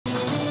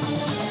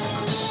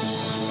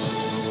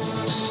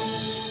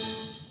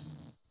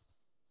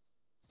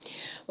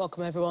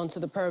Welcome everyone to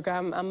the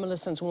program. I'm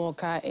Melissa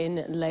Walker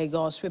in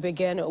Lagos. We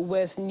begin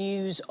with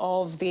news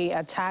of the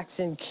attacks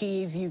in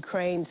Kyiv,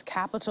 Ukraine's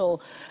capital.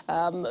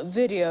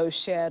 Video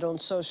shared on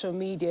social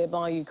media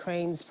by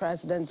Ukraine's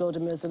President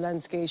Volodymyr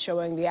Zelensky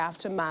showing the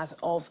aftermath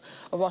of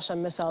a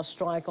Russian missile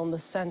strike on the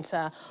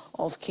center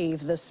of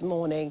Kyiv this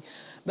morning.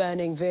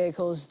 Burning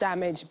vehicles,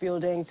 damaged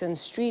buildings and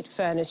street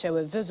furniture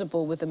were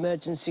visible, with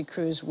emergency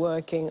crews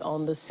working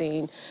on the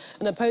scene.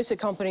 In a post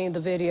accompanying the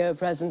video,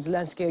 President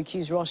Zelensky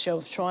accused Russia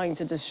of trying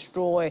to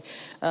destroy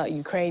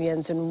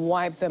Ukrainians and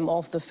wipe them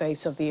off the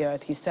face of the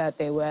earth. He said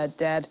they were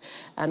dead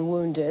and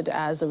wounded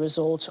as a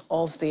result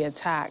of the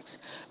attacks.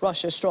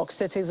 Russia struck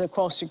cities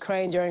across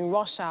Ukraine during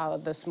rush hour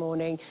this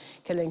morning,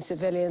 killing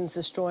civilians,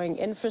 destroying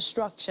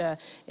infrastructure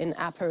in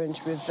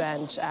apparent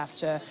revenge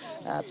after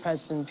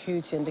President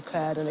Putin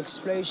declared an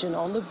explosion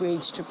on the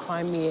bridge to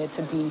Crimea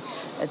to be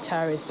a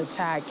terrorist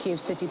attack. Kyiv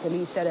City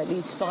Police said at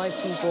least 5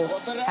 people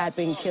had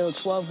been killed,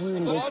 12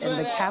 wounded in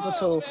the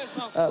capital.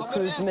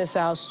 Cruise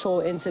missiles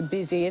tore into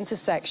busy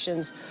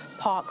intersections,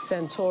 parks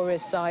and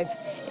tourist sites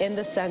in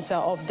the center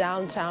of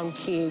downtown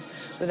Kyiv,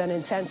 with an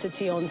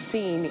intensity on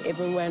scene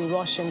even when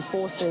Russian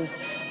forces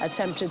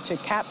attempted to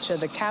capture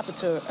the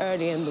capital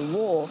early in the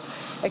war.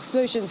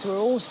 Explosions were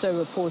also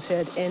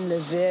reported in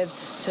Lviv,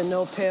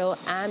 Ternopil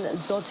and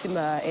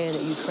Zhytomyr in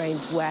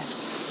Ukraine's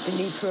west,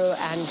 Dnipro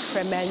and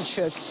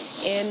Kremenchuk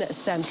in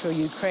central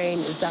Ukraine,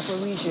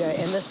 Zaporizhia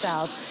in the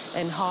south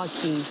and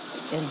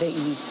Kharkiv in the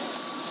east.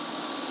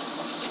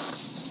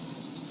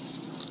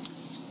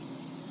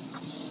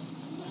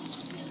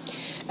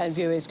 And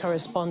VOA's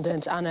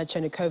correspondent Anna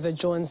Chernikova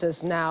joins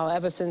us now.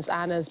 Ever since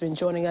Anna's been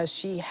joining us,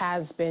 she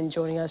has been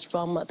joining us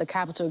from the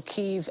capital,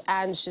 Kyiv,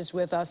 and she's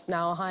with us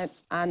now. Hi,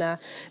 Anna.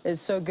 It's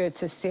so good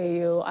to see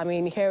you. I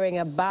mean, hearing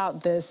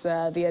about this,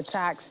 the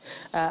attacks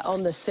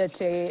on the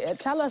city.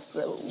 Tell us,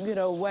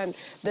 when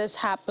this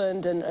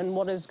happened and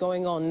what is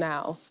going on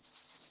now.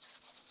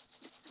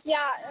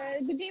 Yeah,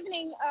 good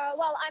evening.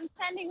 Well, I'm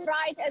standing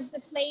right at the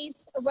place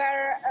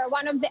where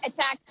one of the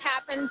attacks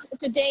happened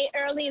today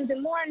early in the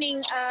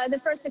morning. The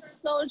first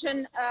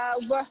explosion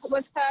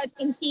was heard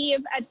in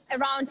Kyiv at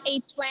around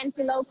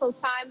 8:20 local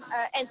time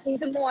in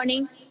the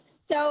morning.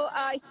 So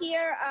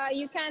here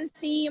you can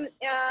see,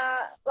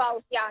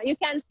 you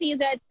can see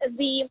that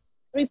the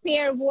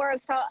repair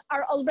works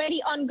are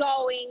already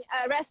ongoing.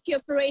 A rescue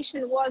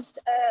operation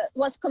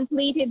was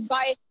completed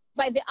by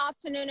the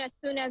afternoon as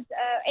soon as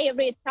air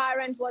raid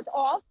siren was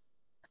off.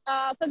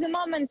 For the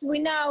moment, we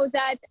know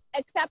that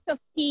except of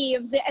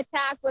Kyiv, the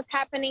attack was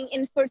happening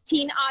in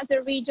 14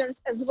 other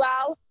regions as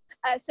well.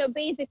 So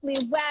basically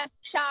west,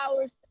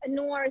 south,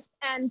 north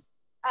and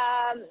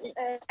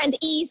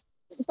east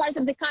parts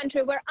of the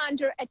country were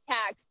under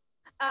attacks.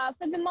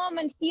 For the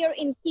moment here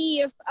in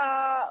Kyiv,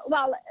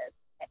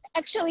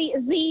 actually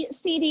the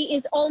city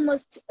is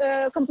almost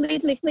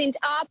completely cleaned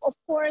up. Of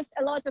course,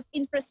 a lot of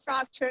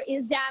infrastructure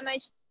is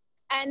damaged,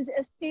 and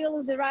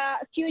still there are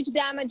huge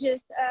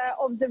damages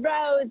of the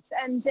roads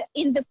and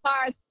in the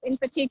park in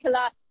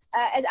particular.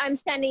 As I'm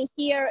standing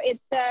here,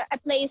 it's a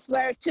place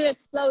where 2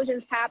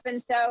 explosions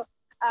happened. So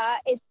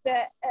it's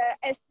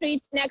a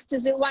street next to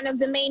one of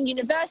the main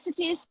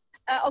universities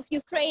of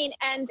Ukraine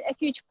and a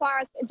huge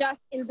park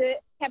just in the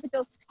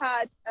capital's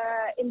heart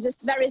in this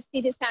very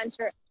city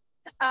center.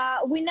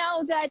 We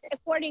know that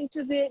according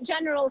to the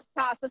general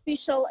staff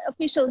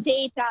official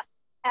data,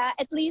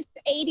 at least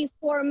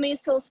 84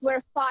 missiles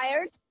were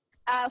fired.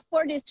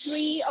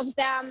 43 of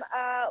them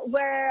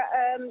were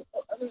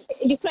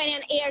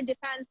Ukrainian air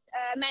defense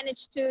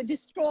managed to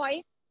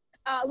destroy.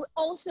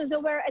 Also,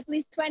 there were at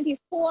least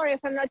 24, if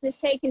I'm not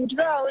mistaken,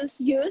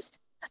 drones used,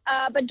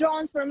 but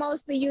drones were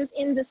mostly used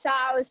in the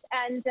south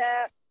and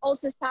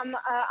also some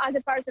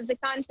other parts of the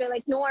country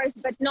like north,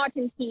 but not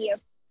in Kyiv.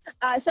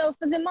 So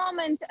for the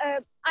moment,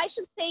 I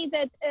should say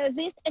that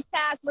this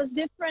attack was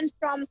different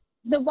from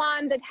the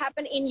one that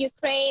happened in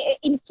Ukraine,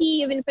 in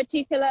Kyiv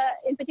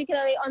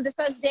particularly on the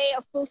first day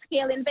of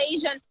full-scale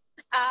invasion.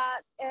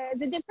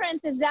 The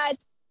difference is that,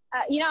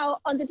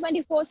 on the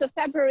 24th of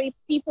February,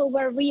 people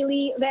were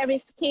really very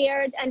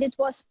scared and it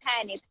was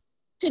panic.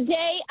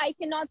 Today, I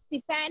cannot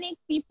see panic.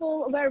 People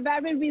were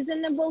very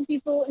reasonable.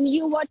 People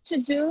knew what to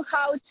do,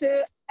 how to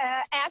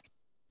act,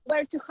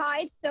 where to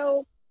hide.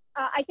 So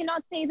I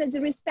cannot say that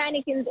there is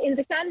panic in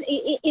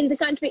the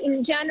country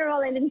in general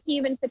and in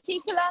Kyiv in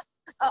particular.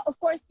 Of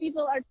course,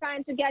 people are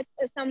trying to get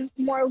some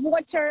more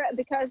water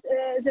because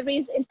there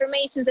is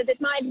information that it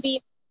might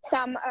be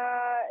some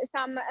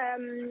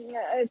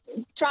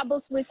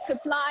troubles with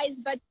supplies.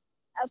 But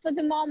for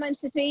the moment,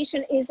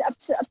 situation is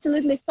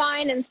absolutely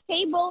fine and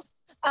stable.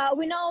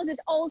 We know that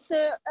also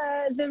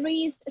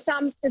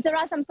there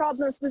are some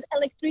problems with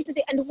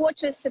electricity and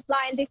water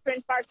supply in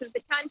different parts of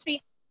the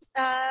country.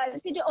 The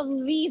city of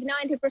Lviv,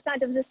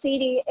 90% of the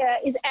city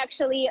is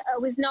actually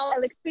with no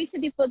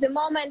electricity for the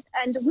moment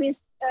and with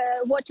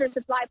water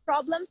supply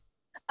problems.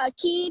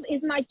 Kyiv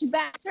is much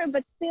better,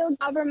 but still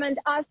government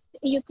asked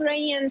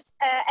Ukrainians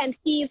and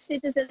Kyiv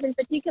citizens, in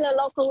particular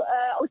local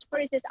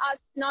authorities,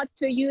 asked not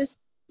to use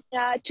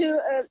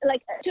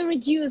to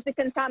reduce the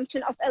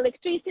consumption of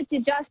electricity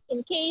just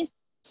in case,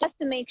 just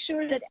to make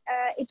sure that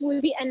it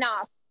will be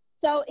enough.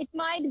 So it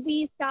might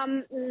be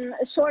some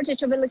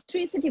shortage of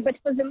electricity, but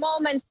for the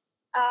moment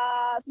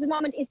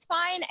it's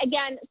fine.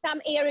 Again,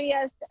 some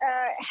areas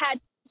had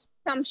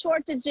some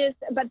shortages,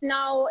 but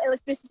now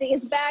electricity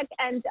is back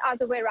and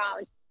other way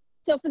around.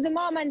 So for the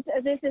moment,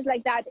 this is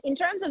like that. In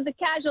terms of the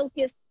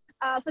casualties,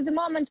 for the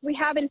moment, we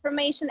have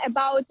information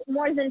about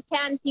more than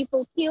 10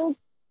 people killed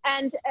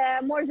and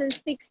more than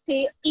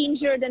 60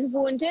 injured and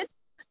wounded.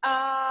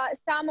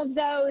 Some of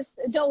those,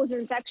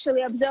 dozens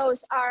actually of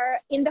those, are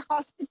in the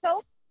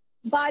hospital,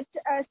 but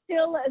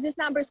still these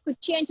numbers could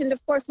change, and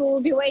of course we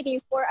will be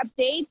waiting for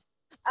updates.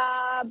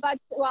 But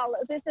well,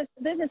 this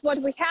is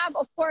what we have.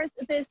 Of course,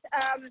 this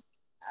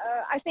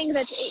I think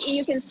that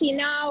you can see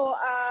now.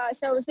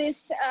 So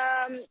this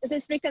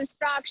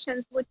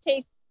reconstructions would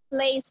take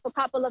place for a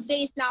couple of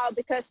days now,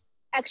 because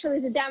actually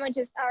the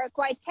damages are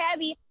quite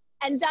heavy.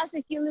 And thus,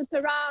 if you look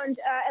around,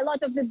 a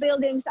lot of the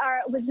buildings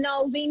are with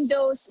no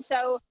windows.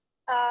 So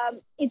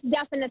it's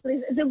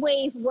definitely, the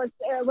wave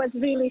was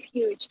really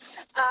huge.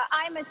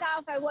 I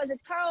myself, I was at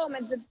home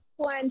at the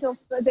point of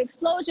the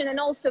explosion, and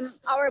also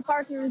our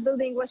apartment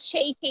building was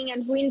shaking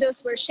and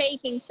windows were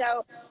shaking.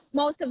 So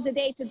most of the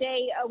day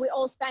today, we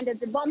all spent at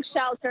the bomb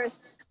shelters,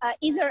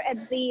 either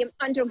at the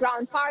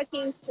underground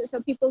parking,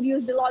 so people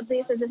used a lot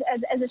this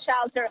as a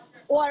shelter,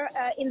 or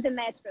in the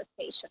metro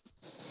stations.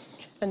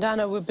 And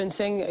Anna, we've been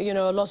seeing,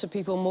 a lot of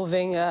people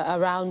moving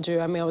around you.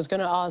 I mean, I was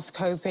going to ask,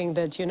 hoping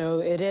that,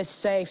 it is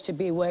safe to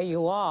be where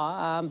you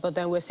are, but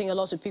then we're seeing a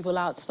lot of people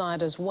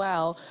outside as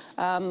well.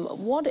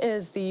 What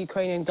is the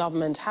Ukrainian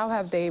government? How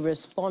have they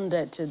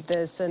responded to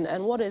this?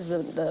 And what is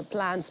the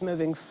plans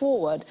moving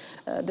forward?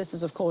 This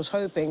is, of course,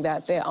 hoping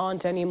that there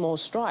aren't any more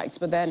strikes.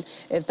 But then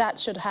if that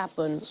should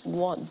happen,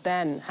 what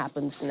then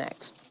happens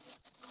next?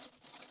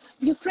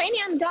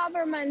 Ukrainian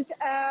government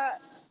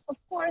of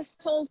course,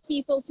 told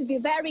people to be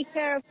very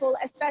careful,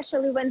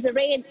 especially when the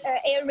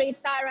air raid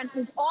siren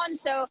is on.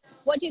 So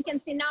what you can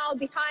see now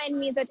behind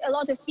me, that a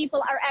lot of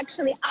people are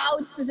actually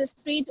out to the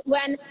street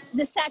when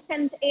the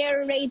second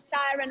air raid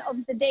siren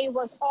of the day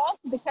was off,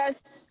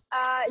 because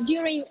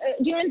during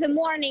the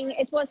morning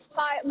it was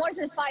more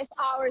than 5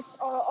 hours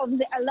of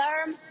the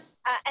alarm.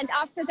 And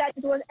after that,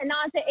 it was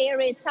another air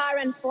raid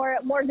siren for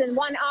more than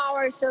 1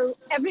 hour. So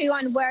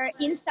everyone were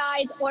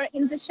inside or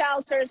in the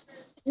shelters.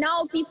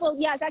 Now people,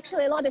 yes,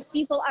 actually a lot of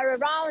people are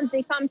around.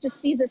 They come to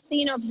see the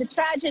scene of the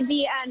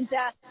tragedy and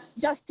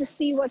just to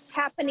see what's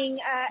happening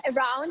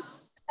around.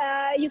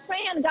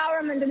 Ukrainian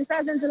government and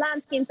President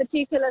Zelensky in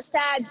particular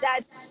said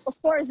that, of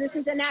course, this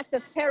is an act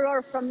of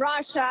terror from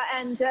Russia,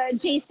 and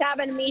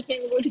G7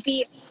 meeting would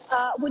be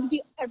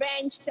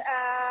arranged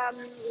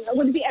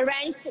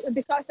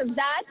because of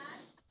that.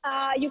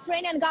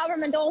 Ukrainian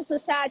government also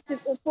said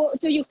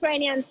to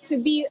Ukrainians to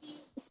be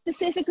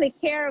specifically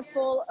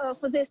careful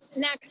for this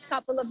next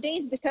couple of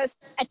days, because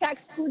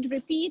attacks could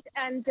repeat,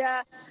 and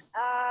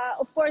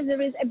of course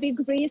there is a big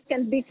risk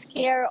and big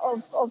scare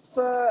of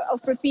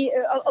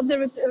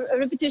the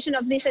repetition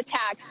of these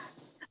attacks.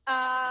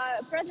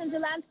 President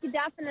Zelensky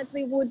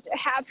definitely would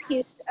have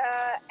his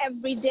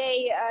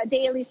everyday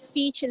daily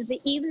speech in the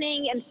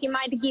evening, and he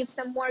might give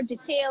some more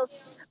details,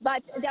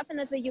 but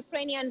definitely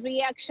Ukrainian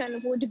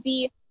reaction would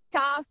be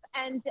tough,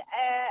 and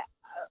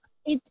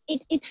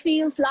it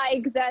feels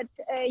like that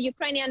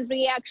Ukrainian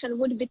reaction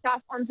would be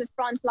tough on the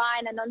front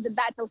line and on the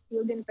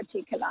battlefield in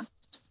particular.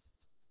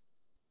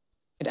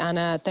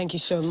 Anna, thank you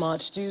so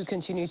much. Do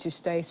continue to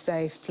stay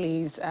safe,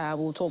 please.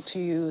 We'll talk to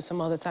you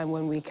some other time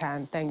when we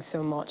can. Thanks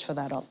so much for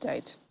that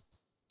update.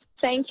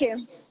 Thank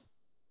you.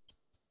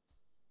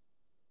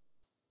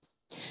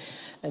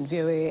 And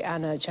VOA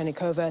Anna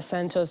Chenikova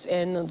sent us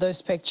in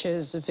those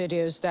pictures,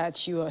 videos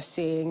that you are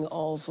seeing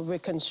of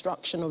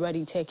reconstruction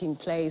already taking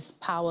place,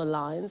 power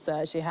lines.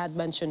 She had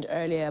mentioned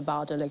earlier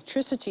about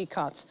electricity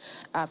cuts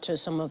after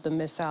some of the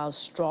missiles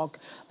struck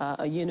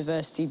a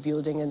university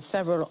building and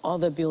several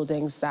other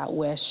buildings that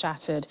were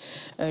shattered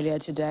earlier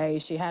today.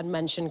 She had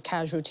mentioned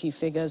casualty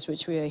figures,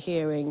 which we are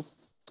hearing.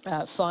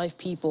 5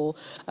 people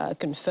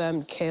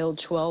confirmed killed,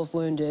 12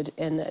 wounded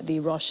in the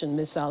Russian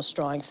missile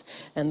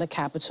strikes in the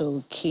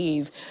capital,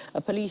 Kyiv. A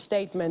police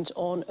statement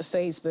on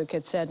Facebook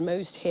had said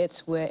most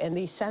hits were in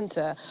the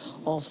center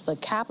of the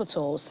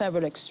capital.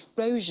 Several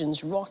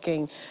explosions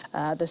rocking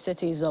the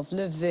cities of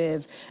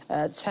Lviv,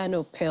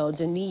 Ternopil,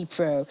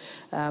 Dnipro.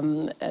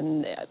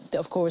 And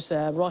of course,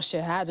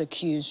 Russia has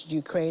accused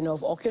Ukraine of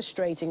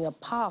orchestrating a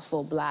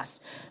powerful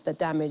blast that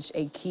damaged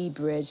a key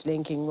bridge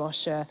linking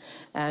Russia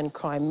and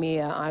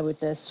Crimea.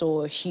 eyewitness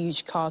saw a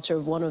huge clutter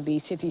of one of the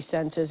city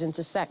centre's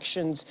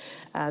intersections,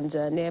 and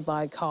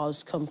nearby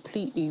cars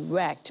completely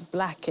wrecked,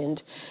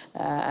 blackened,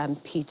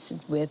 and pitted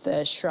with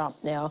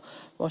shrapnel.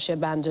 Russia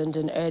abandoned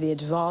an early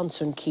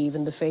advance on Kyiv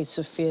in the face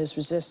of fierce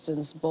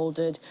resistance,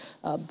 bolstered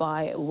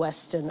by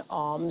Western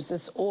arms.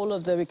 It's all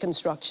of the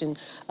reconstruction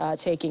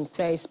taking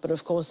place, but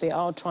of course they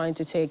are trying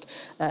to take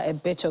a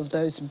bit of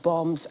those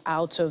bombs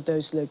out of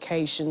those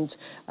locations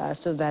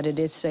so that it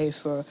is safe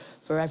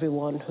for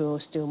everyone who are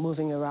still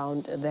moving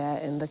around there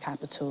in the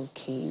capital,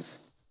 Kyiv.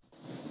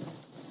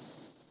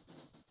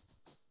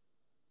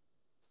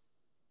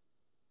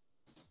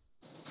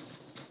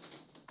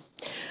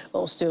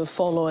 Well, still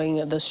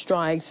following the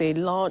strikes, a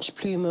large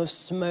plume of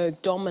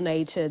smoke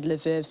dominated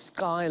Lviv's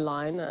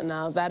skyline.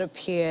 Now, that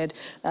appeared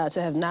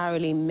to have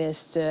narrowly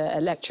missed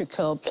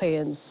electrical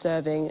plants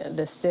serving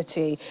the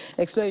city.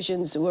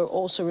 Explosions were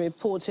also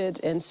reported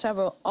in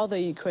several other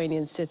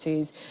Ukrainian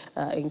cities,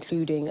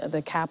 including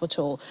the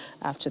capital,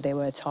 after they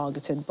were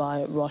targeted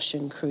by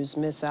Russian cruise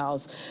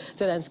missiles.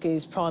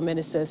 Zelensky's prime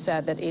minister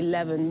said that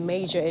 11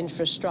 major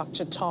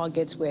infrastructure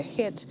targets were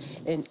hit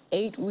in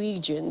 8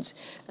 regions,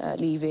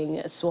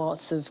 leaving swaths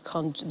of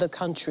the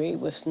country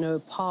with no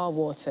power,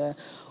 water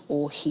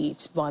or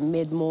heat. By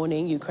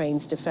mid-morning,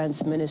 Ukraine's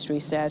defense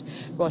ministry said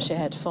Russia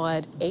had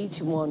fired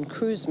 81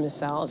 cruise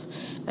missiles,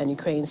 and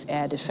Ukraine's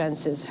air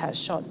defenses has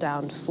shot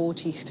down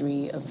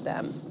 43 of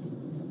them.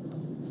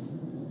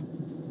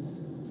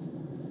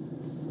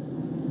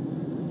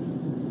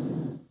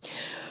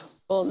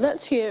 Well,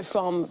 let's hear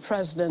from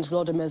President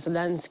Volodymyr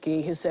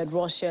Zelensky, who said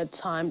Russia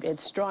timed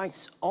its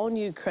strikes on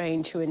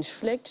Ukraine to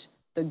inflict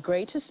the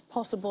greatest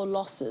possible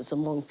losses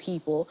among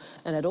people,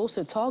 and had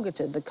also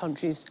targeted the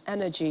country's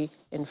energy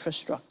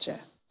infrastructure.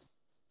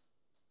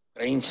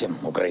 Ukrainian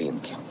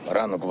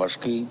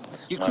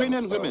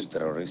women,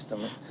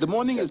 the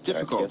morning is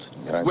difficult.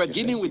 We're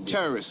dealing with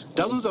terrorists,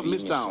 dozens of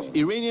missiles,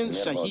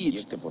 Iranians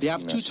Shahid. They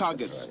have 2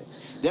 targets: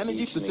 the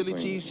energy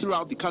facilities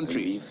throughout the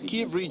country,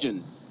 Kyiv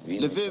region,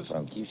 Lviv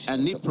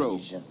and Dnipro,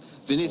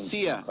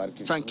 Venezuela,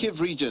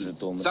 Kyiv region,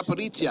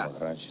 Zaporizhia,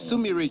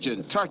 Sumy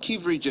region,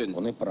 Kharkiv region,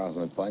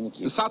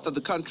 the south of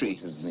the country.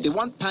 They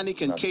want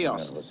panic and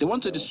chaos. They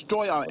want to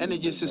destroy our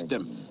energy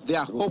system. They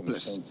are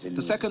hopeless.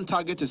 The second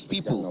target is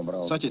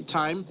people. Such a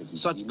time,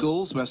 such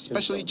goals were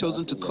specially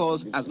chosen to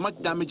cause as much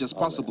damage as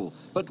possible.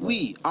 But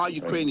we are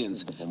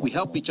Ukrainians. We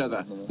help each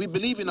other. We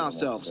believe in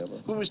ourselves.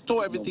 We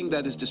restore everything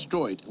that is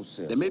destroyed.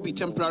 There may be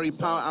temporary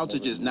power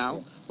outages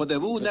now, but there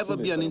will never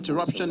be an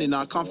interruption in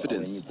our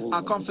confidence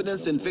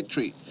in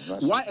victory.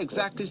 Why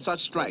exactly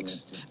such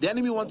strikes? The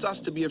enemy wants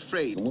us to be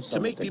afraid, to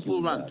make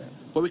people run.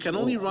 But we can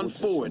only run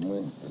forward,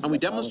 and we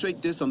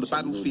demonstrate this on the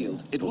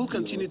battlefield. It will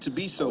continue to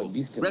be so.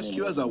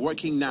 Rescuers are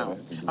working now.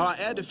 Our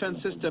air defense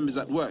system is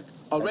at work.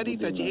 Already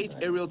 38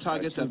 aerial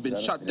targets have been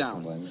shot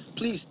down.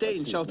 Please stay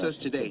in shelters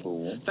today.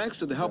 Thanks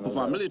to the help of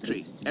our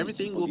military,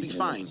 everything will be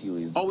fine.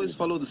 Always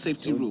follow the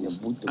safety rules.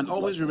 And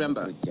always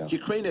remember,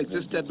 Ukraine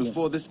existed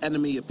before this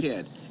enemy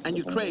appeared, and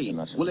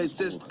Ukraine will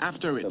exist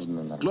after it.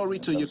 Glory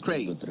to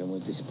Ukraine.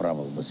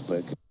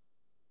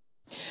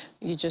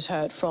 You just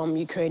heard from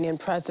Ukrainian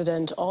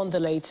president on the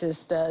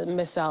latest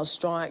missile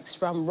strikes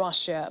from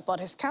Russia.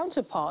 But his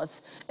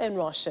counterparts in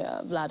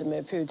Russia,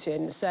 Vladimir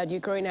Putin, said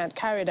Ukraine had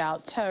carried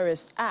out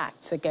terrorist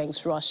acts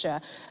against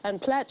Russia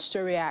and pledged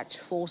to react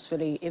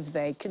forcefully if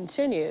they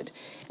continued.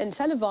 In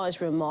televised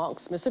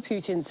remarks, Mr.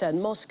 Putin said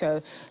Moscow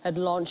had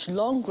launched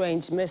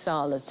long-range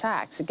missile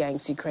attacks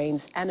against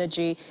Ukraine's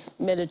energy,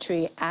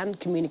 military and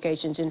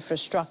communications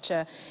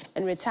infrastructure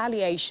in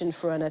retaliation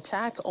for an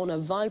attack on a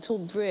vital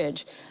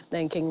bridge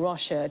linking Russia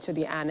to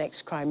the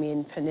annexed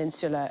Crimean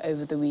Peninsula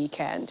over the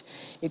weekend.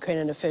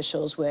 Ukrainian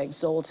officials were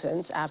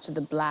exultant after the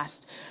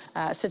blast.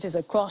 Cities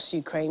across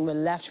Ukraine were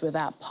left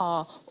without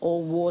power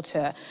or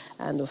water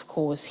and, of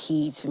course,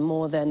 heat.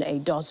 More than a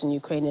dozen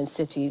Ukrainian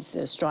cities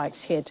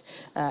strikes hit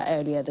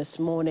earlier this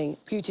morning.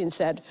 Putin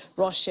said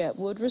Russia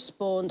would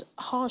respond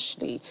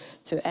harshly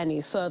to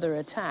any further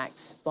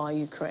attacks by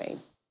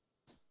Ukraine.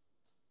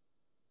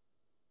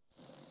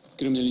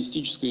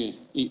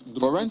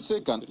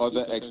 Forensic and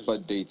other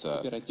expert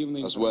data,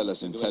 as well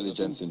as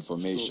intelligence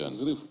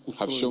information,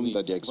 have shown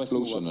that the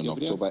explosion on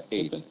October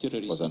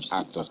 8 was an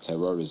act of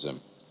terrorism,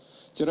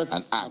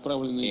 an act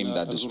aimed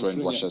at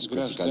destroying Russia's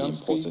critically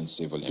important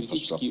civil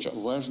infrastructure.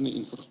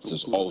 It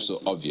is also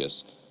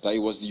obvious that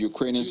it was the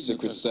Ukrainian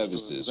secret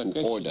services who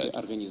ordered,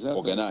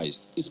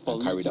 organized,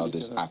 and carried out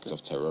this act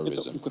of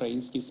terrorism.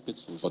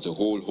 But a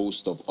whole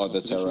host of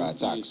other terror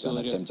attacks and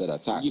attempted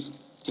attacks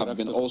have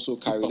been also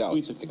carried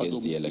out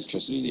against the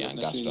electricity and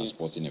gas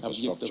transporting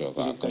infrastructure of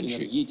our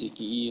country,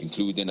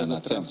 including an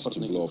attempt to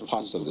blow up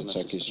parts of the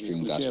Turkish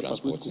Stream gas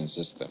transporting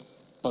system.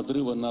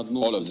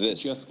 All of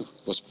this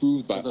was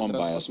proved by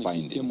unbiased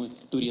findings,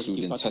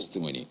 including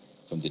testimony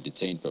from the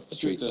detained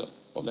perpetrator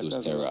of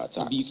those terror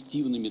attacks.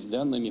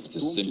 It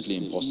is simply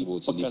impossible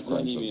to leave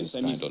crimes of this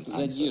kind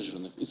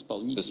unanswered.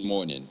 This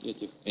morning,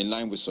 in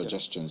line with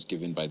suggestions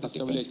given by the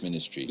Defense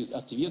Ministry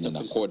and in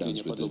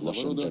accordance with the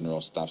Russian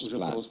General Staff's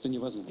plan,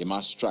 a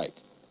mass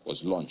strike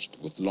was launched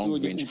with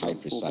long-range,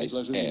 high-precise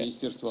air,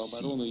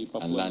 sea,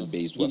 and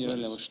land-based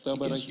weapons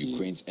against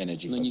Ukraine's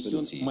energy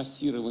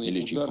facilities,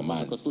 military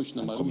commands,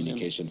 and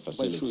communication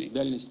facility.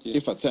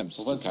 If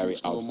attempts to carry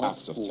out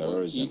acts of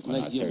terrorism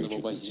on our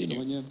territory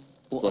continue,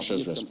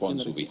 Russia's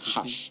response will be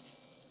harsh,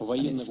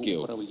 and its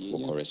scale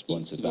will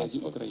correspond to that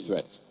of the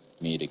threat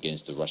made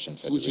against the Russian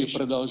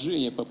Federation.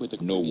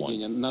 No one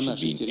should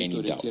be in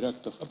any doubt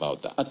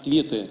about that.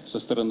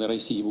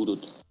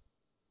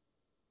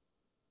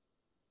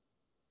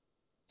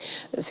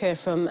 Let's hear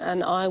from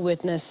an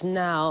eyewitness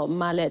now,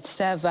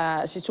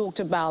 Maletseva. She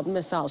talked about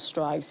missile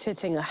strikes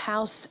hitting a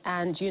house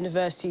and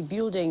university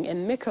building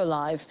in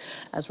Mykolaiv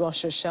as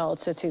Russia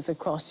shelled cities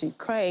across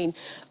Ukraine.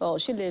 Well,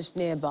 she lives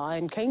nearby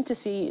and came to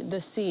see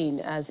the scene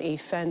as a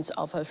fence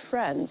of her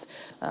friends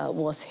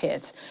was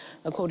hit.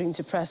 According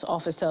to press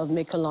officer of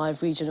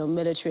Mykolaiv Regional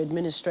Military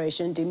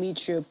Administration,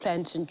 Dmitry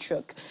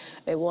Plentinchuk,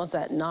 it was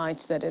at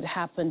night that it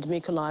happened.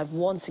 Mykolaiv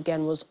once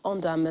again was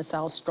under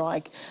missile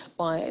strike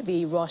by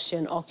the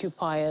Russian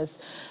occupiers.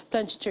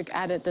 Plentinchuk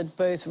added that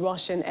both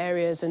Russian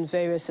areas and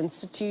various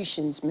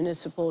institutions,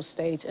 municipal,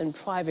 state and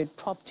private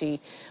property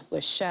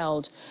were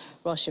shelled.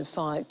 Russia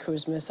fired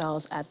cruise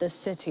missiles at the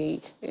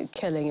city,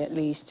 killing at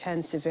least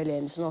 10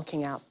 civilians,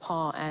 knocking out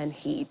power and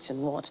heat,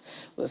 and what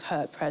we've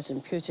heard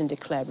President Putin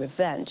declare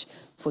revenge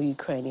for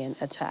Ukrainian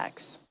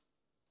attacks.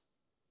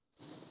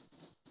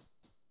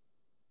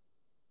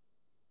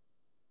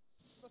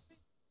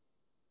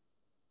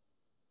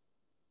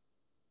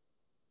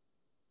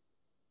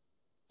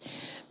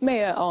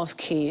 Mayor of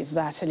Kyiv,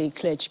 Vasily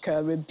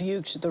Klitschko,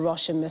 rebuked the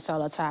Russian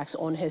missile attacks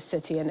on his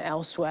city and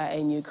elsewhere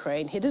in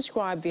Ukraine. He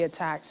described the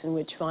attacks, in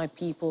which 5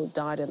 people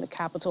died in the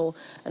capital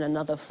and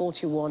another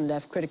 41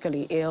 left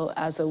critically ill,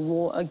 as a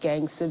war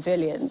against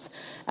civilians,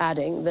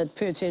 adding that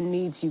Putin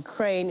needs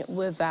Ukraine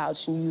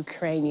without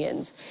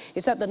Ukrainians.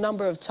 He said the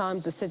number of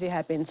times the city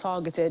had been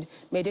targeted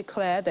made it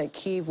clear that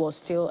Kyiv was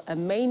still a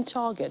main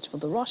target for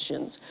the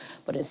Russians.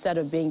 But instead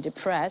of being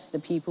depressed, the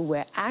people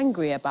were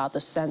angry about the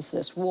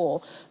senseless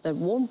war that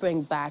won't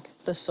bring back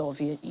the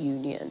Soviet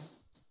Union.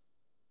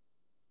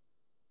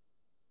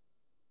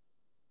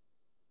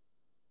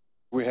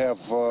 We have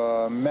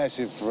a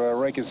massive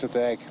rocket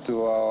attack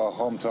to our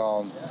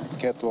hometown,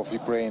 capital of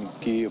Ukraine,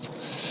 Kyiv.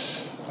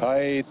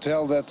 I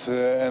tell that,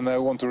 and I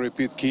want to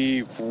repeat,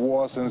 Kyiv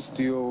was and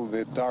still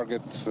the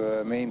target,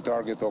 main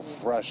target of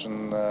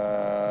Russians.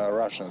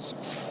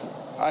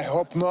 I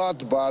hope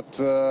not, but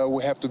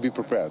we have to be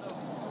prepared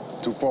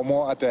for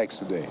more attacks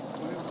today.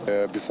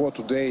 Before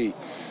today,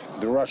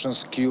 the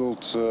Russians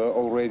killed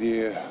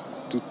already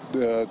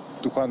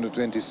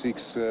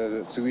 226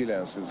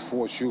 civilians and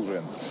 4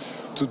 children.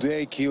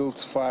 Today killed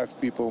 5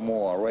 people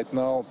more. Right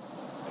now,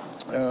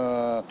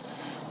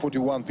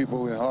 41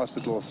 people in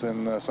hospitals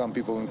and some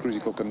people in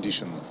critical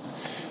condition.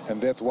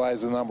 And that's why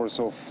the numbers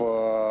of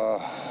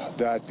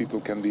dead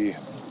people can be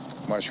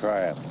much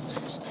higher.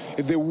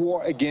 The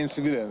war against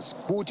civilians.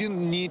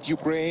 Putin needs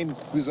Ukraine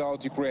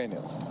without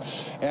Ukrainians.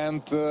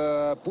 And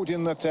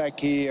Putin attacked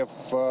Kyiv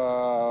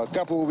a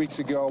couple of weeks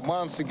ago,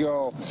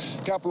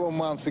 couple of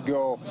months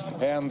ago,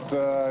 and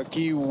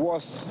Kyiv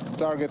was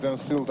target and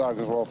still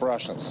target of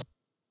Russians.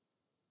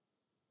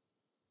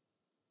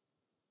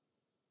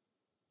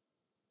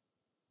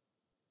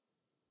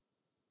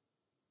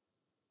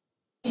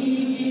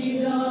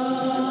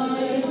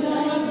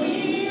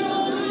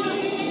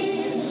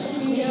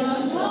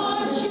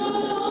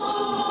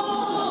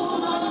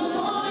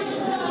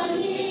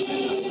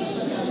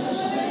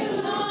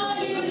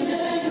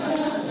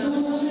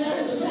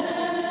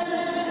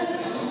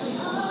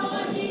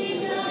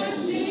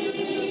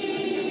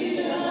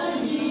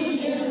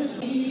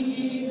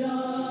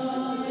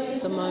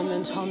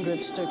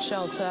 Hundreds took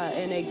shelter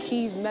in a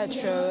Kyiv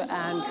metro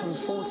and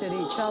comforted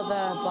each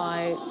other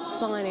by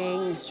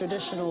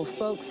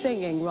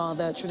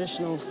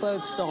traditional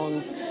folk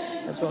songs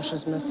as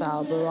Russia's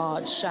missile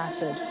barrage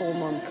shattered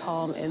 4-month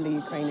calm in the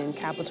Ukrainian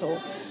capital.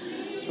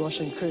 As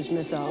Russian cruise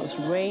missiles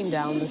rained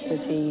down the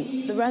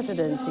city, the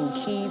residents in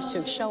Kyiv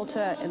took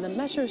shelter in the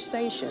metro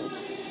station.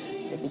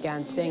 They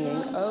began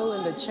singing "Oh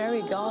in the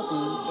Cherry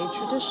Garden," a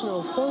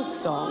traditional folk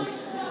song.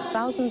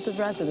 Thousands of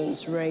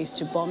residents raced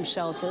to bomb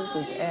shelters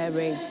as air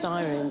raid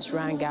sirens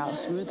rang out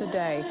through the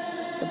day.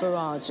 The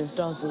barrage of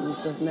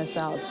dozens of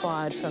missiles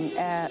fired from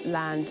air,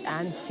 land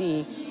and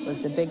sea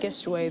was the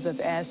biggest wave of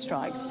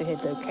airstrikes to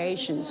hit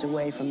locations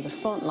away from the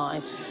front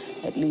line,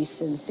 at least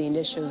since the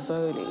initial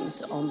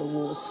volleys on the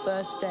war's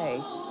first day,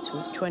 to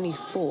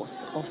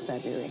 24th of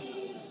February.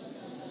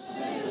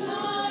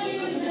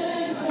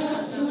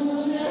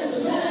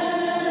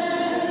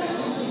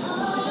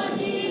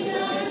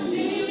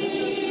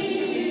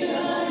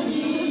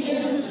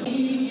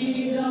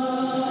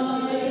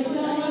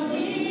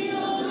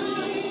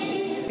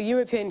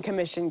 The European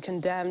Commission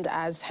condemned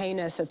as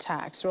heinous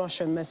attacks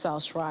Russian missile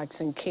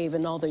strikes in Kyiv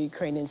and other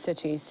Ukrainian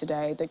cities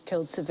today that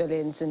killed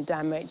civilians and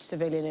damaged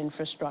civilian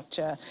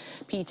infrastructure.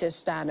 Peter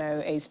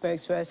Stano, a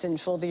spokesperson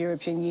for the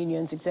European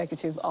Union's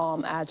executive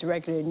arm at a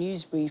regular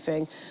news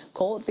briefing,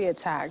 called the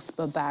attacks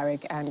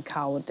barbaric and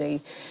cowardly.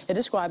 He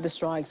described the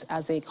strikes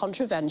as a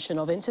contravention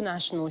of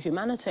international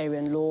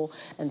humanitarian law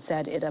and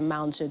said it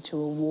amounted to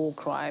a war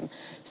crime.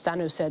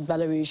 Stano said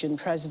Belarusian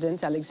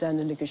President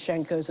Alexander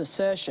Lukashenko's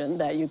assertion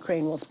that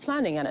Ukraine was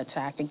planning an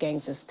attack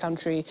against his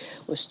country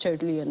was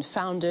totally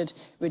unfounded,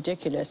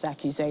 ridiculous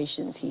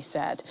accusations, he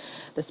said.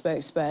 The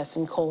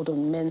spokesperson called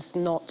on Minsk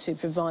not to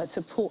provide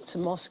support to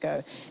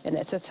Moscow in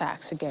its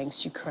attacks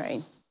against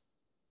Ukraine.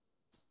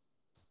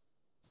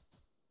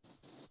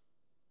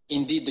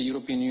 Indeed, the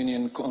European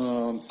Union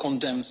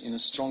condemns in the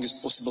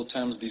strongest possible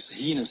terms these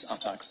heinous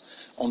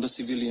attacks on the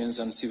civilians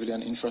and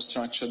civilian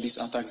infrastructure. These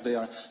attacks, they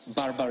are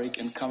barbaric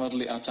and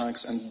cowardly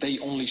attacks, and they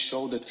only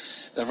show that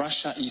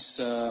Russia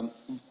is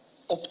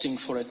opting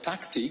for a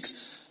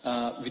tactics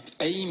with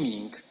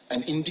aiming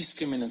and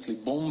indiscriminately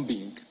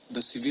bombing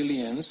the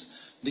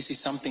civilians. This is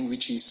something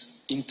which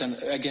is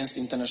against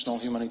international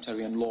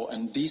humanitarian law,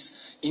 and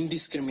this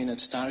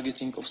indiscriminate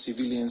targeting of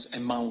civilians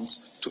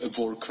amounts to a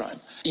war crime.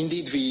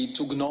 Indeed, we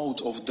took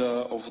note of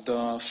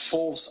the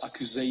false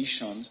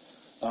accusations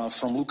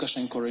from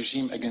Lukashenko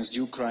regime against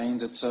Ukraine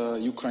that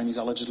Ukraine is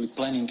allegedly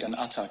planning an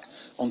attack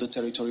on the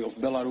territory of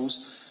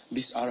Belarus.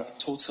 These are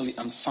totally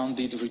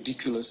unfounded,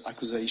 ridiculous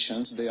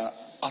accusations. They are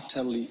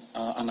utterly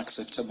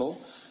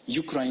unacceptable.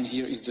 Ukraine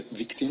here is the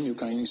victim.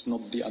 Ukraine is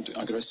not the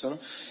aggressor.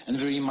 And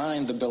we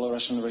remind the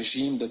Belarusian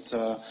regime that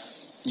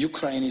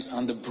Ukraine is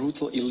under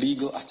brutal,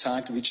 illegal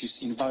attack, which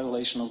is in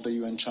violation of the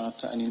UN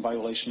Charter and in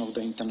violation of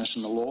the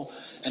international law.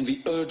 And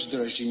we urge the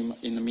regime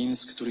in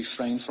Minsk to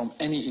refrain from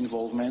any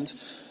involvement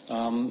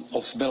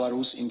of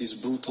Belarus in this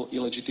brutal,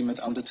 illegitimate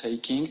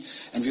undertaking.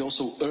 And we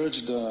also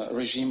urge the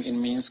regime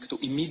in Minsk to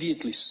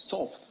immediately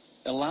stop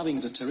allowing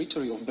the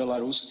territory of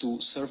Belarus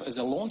to serve as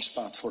a launch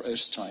pad for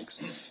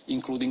airstrikes,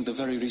 including the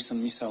very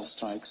recent missile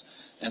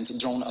strikes and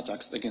drone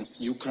attacks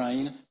against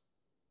Ukraine.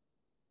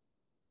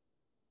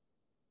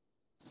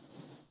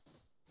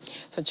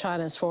 For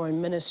China's foreign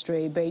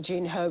ministry,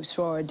 Beijing hopes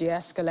for a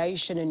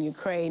de-escalation in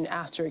Ukraine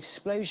after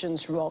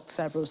explosions rocked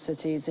several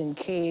cities in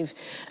Kyiv.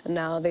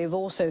 Now, they've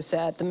also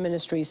said, the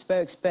ministry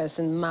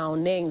spokesperson Mao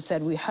Ning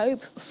said, "We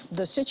hope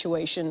the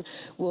situation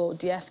will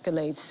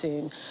de-escalate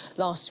soon."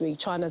 Last week,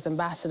 China's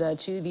ambassador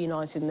to the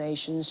United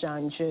Nations,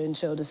 Zhang Jun,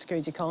 told the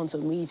Security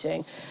Council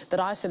meeting that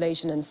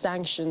isolation and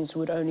sanctions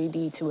would only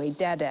lead to a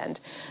dead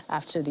end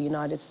after the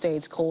United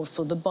States called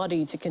for the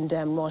body to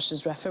condemn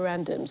Russia's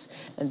referendums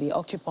in the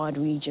occupied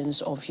regions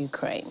of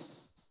Ukraine.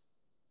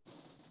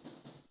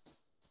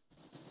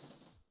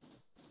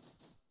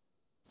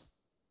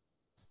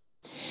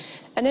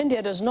 And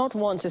India does not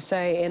want to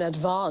say in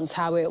advance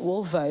how it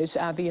will vote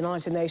at the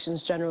United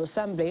Nations General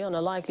Assembly on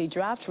a likely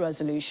draft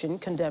resolution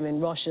condemning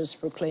Russia's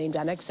proclaimed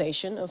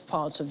annexation of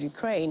parts of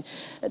Ukraine.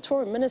 Its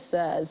Foreign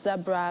Minister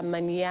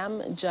Subrahmanyam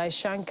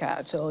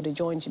Jaishankar told a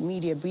joint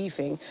media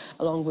briefing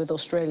along with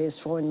Australia's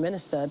Foreign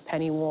Minister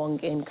Penny Wong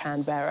in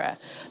Canberra.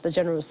 The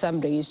General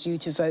Assembly is due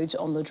to vote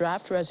on the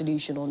draft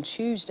resolution on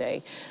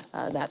Tuesday.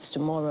 That's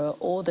tomorrow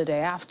or the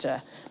day after.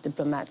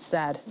 Diplomats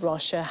said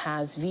Russia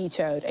has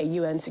vetoed a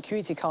UN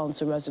Security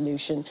Council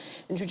resolution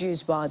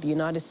introduced by the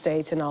United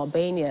States and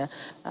Albania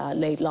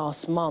late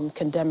last month,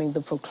 condemning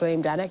the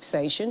proclaimed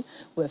annexation,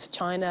 with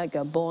China,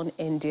 Gabon,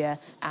 India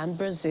and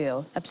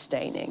Brazil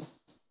abstaining.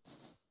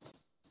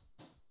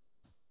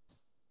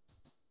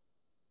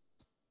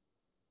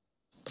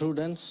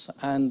 Prudence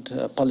and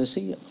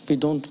policy, we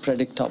don't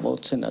predict our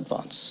votes in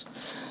advance.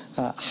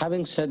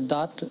 Having said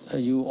that,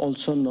 you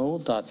also know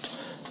that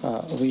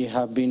we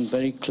have been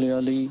very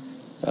clearly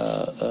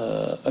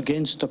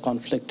against the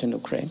conflict in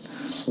Ukraine.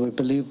 We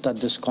believe that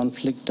this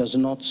conflict does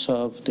not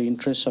serve the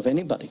interests of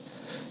anybody,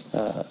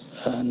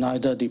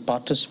 neither the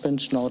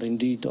participants nor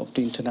indeed of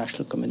the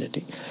international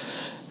community.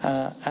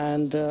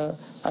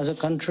 As a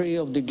country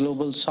of the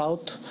global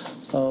south,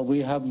 we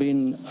have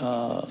been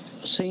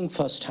seeing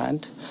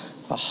firsthand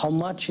how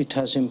much it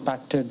has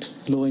impacted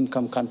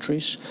low-income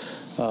countries,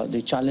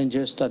 the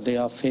challenges that they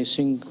are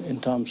facing in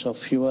terms of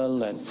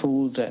fuel and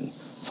food and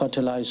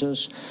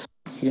fertilizers.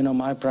 You know,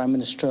 my Prime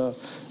Minister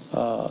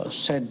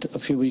said a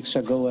few weeks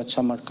ago at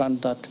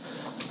Samarkand that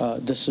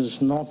this is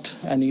not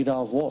an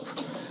era of war.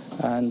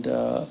 And,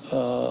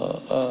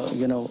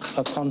 you know,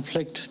 a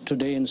conflict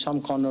today in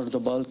some corner of the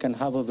world can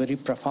have a very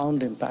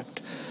profound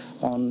impact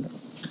on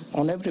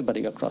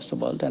everybody across the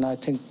world. And I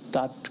think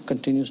that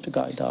continues to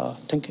guide our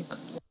thinking.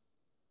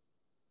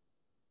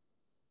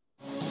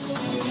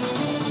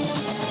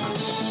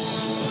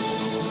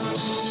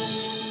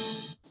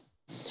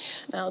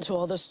 Now, to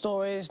other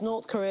stories.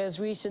 North Korea's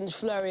recent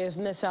flurry of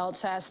missile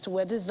tests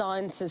were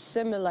designed to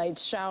simulate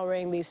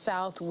showering the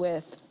South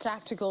with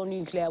tactical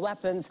nuclear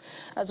weapons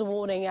as a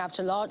warning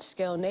after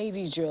large-scale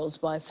Navy drills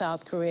by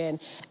South Korean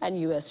and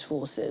U.S.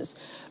 forces.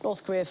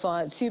 North Korea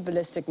fired 2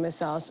 ballistic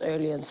missiles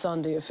early on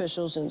Sunday,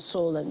 officials in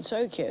Seoul and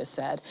Tokyo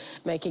said,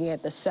 making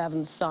it the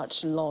 7th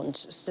such launch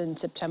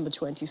since September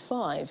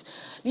 25.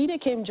 Leader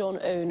Kim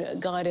Jong-un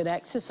guided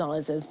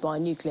exercises by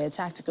Nuclear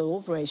Tactical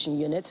Operation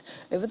Unit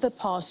over the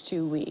past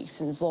 2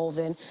 weeks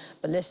involving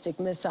ballistic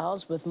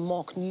missiles with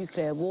mock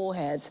nuclear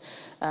warheads.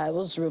 It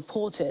was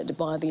reported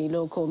by the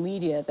local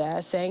media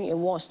there, saying it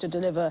was to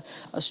deliver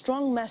a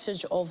strong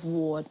message of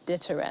war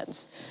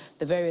deterrence.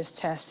 The various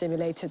tests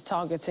simulated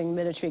targeting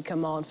military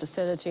command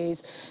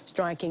facilities,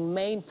 striking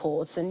main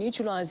ports and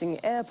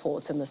neutralizing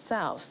airports in the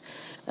south.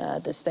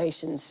 The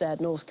station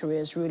said North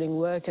Korea's ruling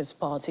Workers'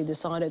 Party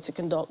decided to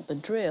conduct the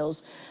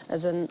drills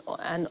as an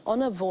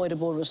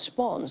unavoidable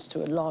response to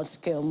a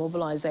large-scale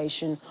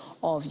mobilization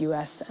of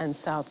U.S. and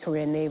South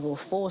Korean naval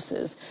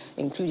forces,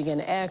 including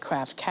an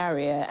aircraft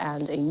carrier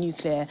and a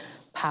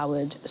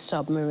nuclear-powered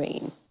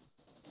submarine.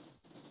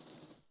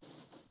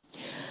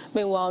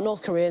 Meanwhile,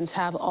 North Koreans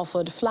have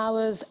offered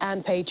flowers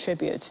and paid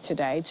tribute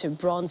today to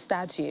bronze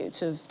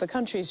statues of the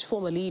country's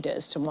former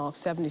leaders to mark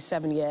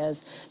 77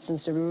 years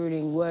since the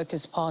ruling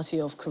Workers' Party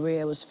of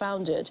Korea was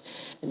founded.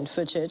 In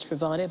footage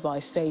provided by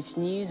state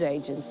news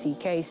agency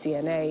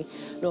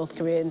KCNA, North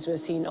Koreans were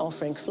seen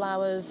offering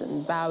flowers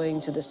and bowing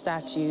to the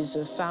statues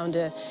of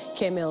founder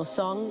Kim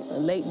Il-sung,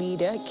 late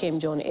leader Kim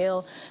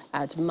Jong-il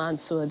at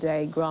Mansour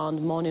Day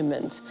Grand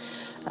Monument.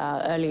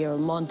 Earlier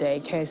on Monday,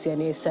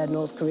 KCNA said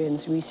North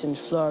Koreans' recent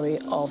flurry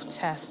of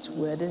tests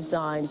were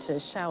designed to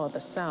shower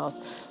the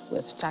South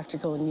with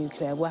tactical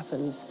nuclear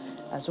weapons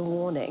as a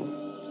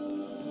warning.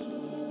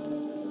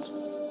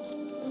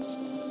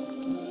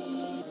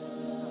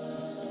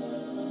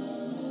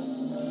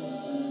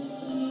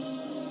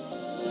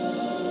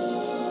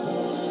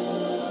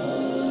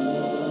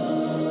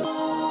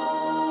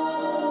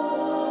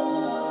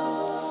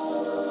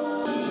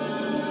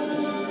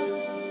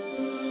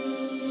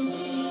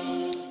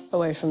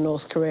 Away from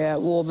North Korea,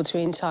 war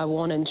between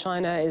Taiwan and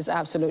China is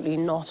absolutely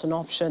not an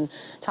option.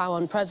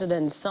 Taiwan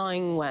President Tsai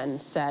Ing-wen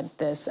said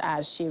this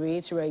as she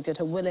reiterated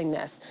her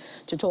willingness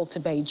to talk to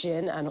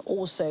Beijing and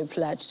also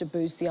pledged to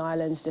boost the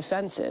island's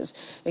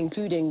defenses,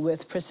 including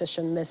with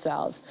precision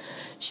missiles.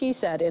 She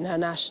said in her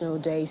National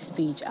Day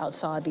speech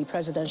outside the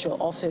presidential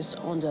office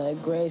under a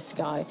grey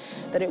sky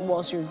that it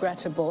was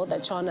regrettable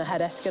that China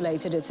had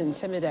escalated its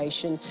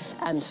intimidation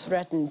and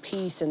threatened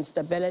peace and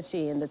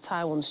stability in the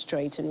Taiwan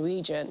Strait and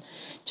region.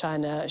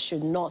 China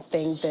should not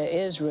think there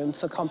is room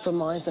for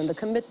compromise in the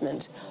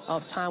commitment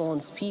of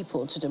Taiwan's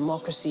people to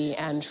democracy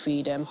and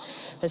freedom.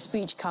 The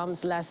speech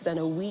comes less than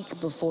a week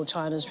before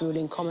China's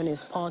ruling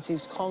Communist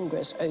Party's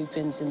Congress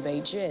opens in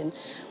Beijing,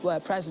 where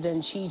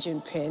President Xi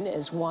Jinping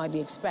is widely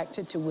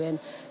expected to win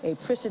a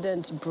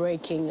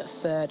precedent-breaking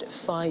third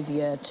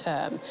 5-year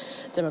term.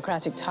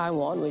 Democratic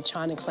Taiwan, which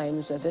China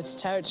claims as its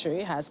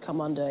territory, has come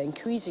under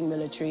increasing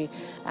military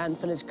and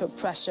political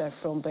pressure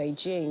from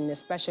Beijing,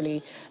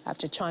 especially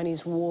after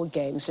Chinese war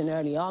games in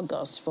early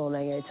August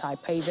following a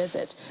Taipei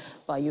visit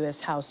by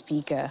U.S. House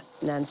Speaker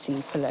Nancy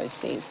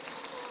Pelosi.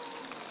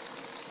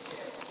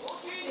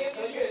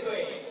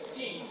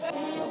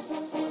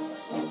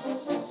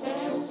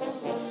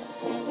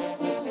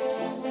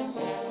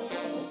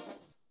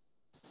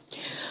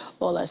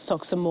 Well, let's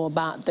talk some more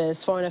about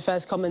this. Foreign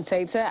Affairs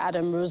commentator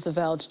Adam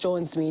Roosevelt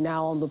joins me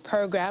now on the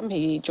program.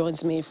 He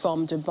joins me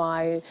from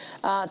Dubai.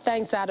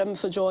 Thanks, Adam,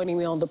 for joining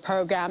me on the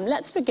program.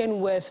 Let's begin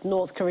with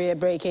North Korea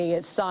breaking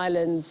its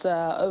silence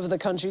over the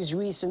country's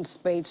recent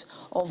spate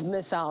of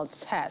missile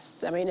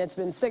tests. I mean, it's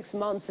been 6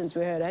 months since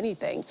we heard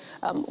anything.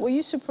 Were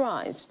you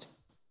surprised?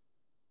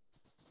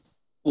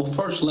 Well,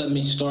 first, let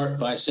me start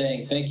by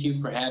saying thank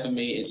you for having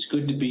me. It's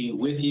good to be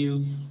with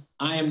you.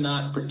 I am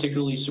not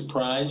particularly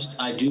surprised.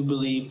 I do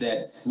believe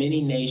that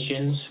many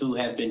nations who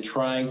have been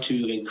trying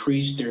to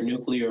increase their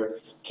nuclear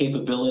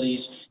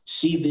capabilities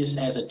see this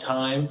as a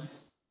time,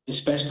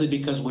 especially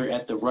because we're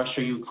at the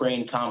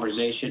Russia-Ukraine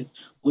conversation,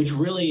 which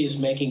really is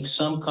making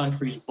some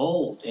countries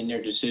bold in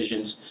their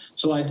decisions.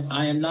 So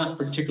I am not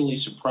particularly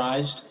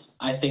surprised.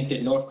 I think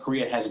that North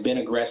Korea has been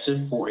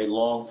aggressive for a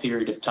long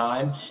period of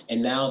time,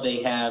 and now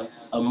they have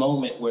a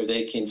moment where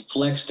they can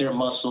flex their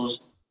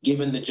muscles,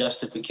 given the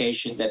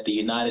justification that the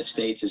United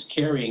States is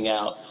carrying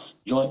out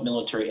joint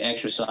military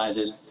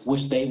exercises,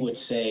 which they would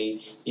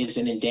say is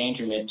an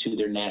endangerment to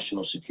their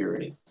national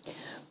security.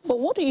 But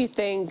what do you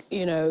think,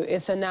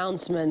 its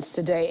announcements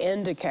today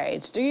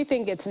indicates? Do you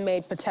think it's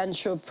made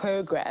potential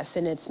progress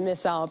in its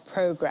missile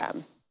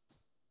program?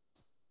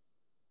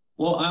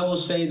 Well, I will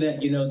say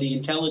that, the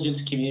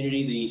intelligence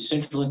community, the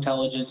Central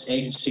Intelligence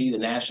Agency, the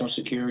National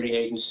Security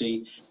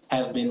Agency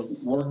have been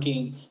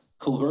working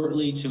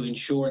covertly to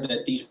ensure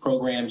that these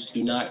programs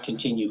do not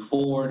continue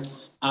forward.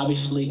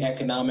 Obviously,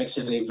 economics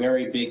is a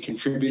very big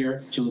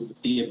contributor to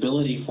the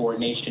ability for a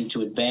nation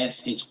to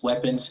advance its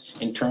weapons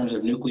in terms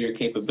of nuclear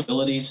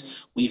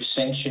capabilities. We've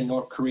sanctioned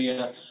North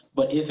Korea,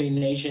 but if a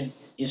nation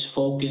is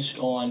focused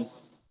on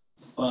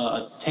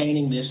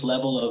attaining this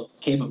level of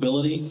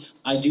capability,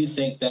 I do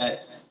think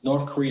that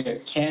North Korea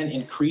can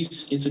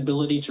increase its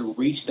ability to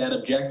reach that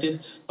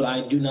objective, but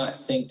I do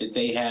not think that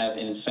they have,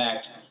 in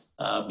fact,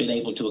 been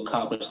able to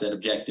accomplish that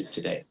objective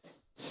today.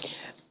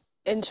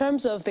 In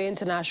terms of the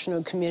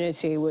international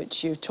community,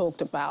 which you've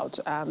talked about,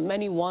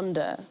 many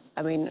wonder,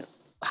 I mean,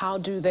 how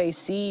do they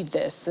see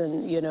this,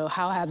 and, you know,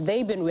 how have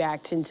they been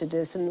reacting to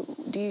this, and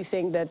do you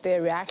think that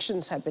their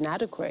reactions have been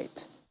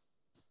adequate?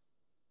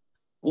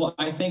 Well,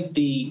 I think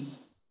the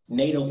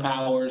NATO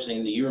powers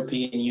and the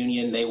European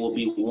Union, they will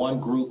be one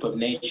group of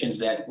nations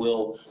that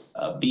will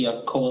be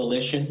a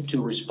coalition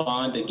to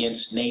respond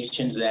against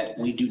nations that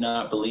we do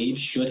not believe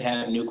should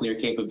have nuclear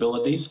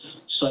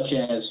capabilities, such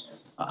as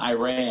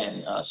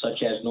Iran,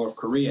 such as North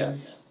Korea.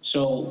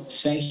 So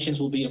sanctions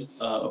will be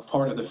a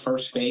part of the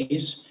first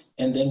phase,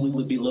 and then we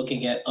would be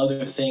looking at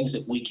other things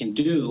that we can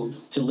do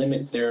to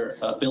limit their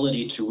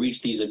ability to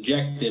reach these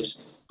objectives.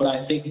 But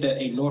I think that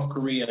a North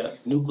Korea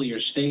nuclear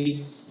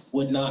state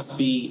would not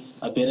be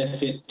a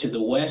benefit to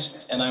the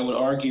West, and I would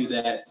argue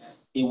that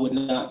it would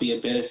not be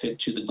a benefit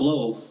to the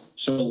globe.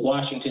 So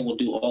Washington will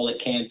do all it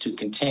can to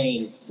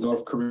contain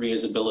North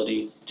Korea's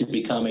ability to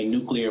become a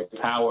nuclear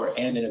power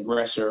and an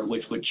aggressor,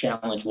 which would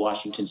challenge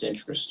Washington's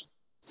interest.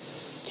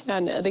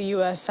 And the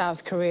U.S.,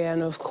 South Korea,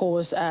 and of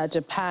course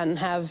Japan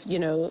have, you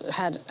know,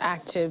 had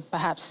active,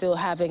 perhaps still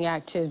having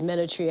active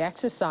military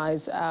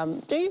exercise.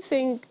 Do you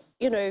think,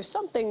 you know, if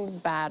something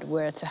bad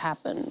were to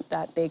happen,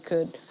 that they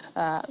could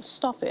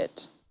stop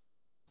it?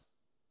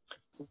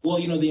 Well,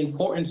 you know, the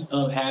importance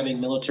of having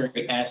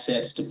military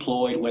assets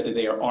deployed, whether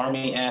they are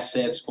Army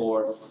assets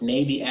or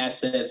Navy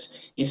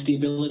assets, it's the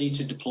ability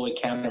to deploy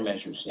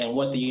countermeasures. And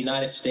what the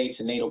United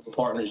States and NATO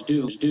partners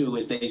do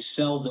is they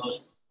sell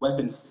those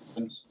weapons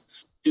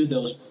to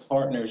those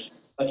partners,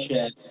 such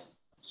as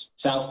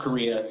South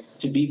Korea,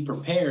 to be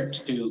prepared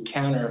to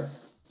counter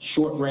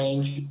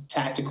short-range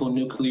tactical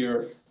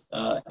nuclear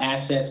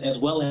assets, as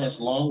well as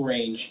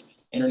long-range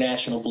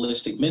international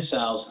ballistic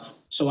missiles.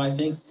 So I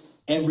think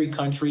every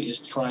country is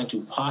trying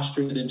to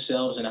posture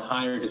themselves in a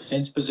higher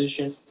defense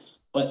position,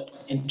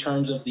 but in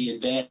terms of the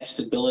advanced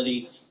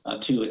ability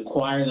to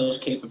acquire those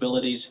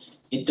capabilities,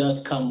 it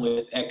does come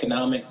with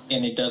economic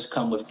and it does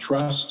come with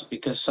trust,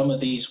 because some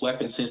of these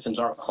weapon systems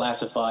are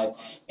classified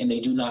and they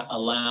do not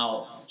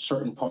allow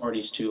certain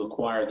parties to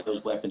acquire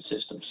those weapon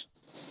systems.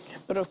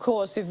 But of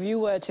course, if you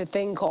were to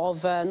think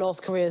of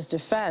North Korea's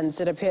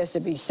defense, it appears to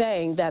be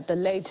saying that the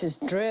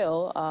latest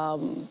drill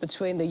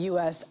between the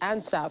U.S.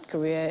 and South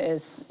Korea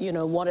is, you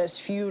know, what is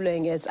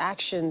fueling its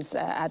actions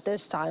at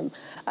this time.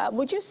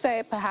 Would you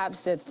say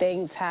perhaps that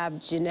things have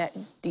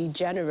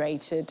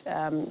degenerated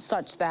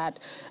such that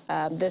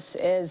this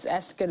is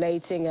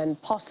escalating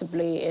and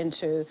possibly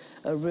into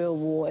a real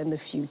war in the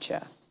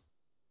future?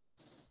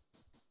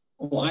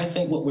 Well, I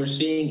think what we're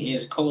seeing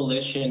is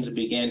coalitions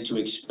begin to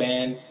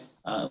expand.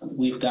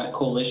 We've got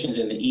coalitions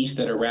in the East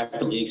that are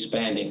rapidly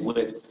expanding,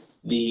 with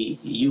the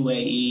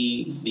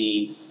UAE,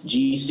 the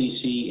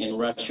GCC, and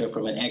Russia.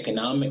 From an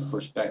economic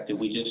perspective,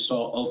 we just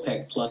saw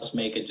OPEC Plus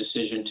make a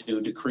decision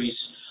to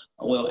decrease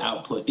oil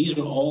output. These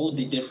are all of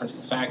the different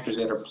factors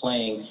that are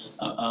playing,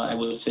 I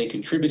would say,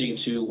 contributing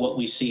to what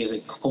we see as a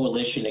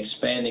coalition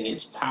expanding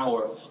its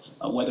power.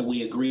 Whether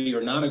we agree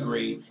or not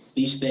agree,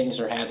 these things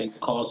are having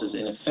causes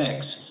and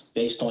effects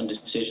based on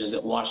decisions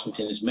that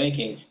Washington is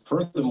making.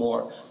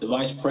 Furthermore, the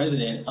Vice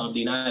President of the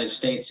United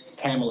States,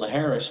 Kamala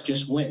Harris,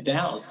 just went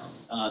down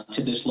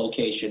to this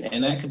location,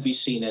 and that could be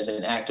seen as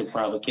an act of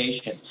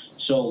provocation.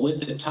 So with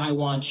the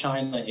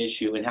Taiwan-China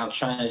issue and how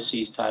China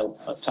sees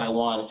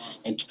Taiwan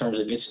in terms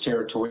of its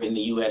territory and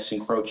the U.S.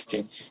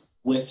 encroaching,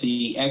 with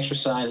the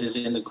exercises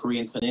in the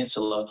Korean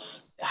Peninsula,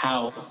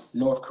 how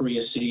North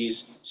Korea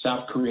sees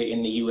South Korea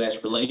and the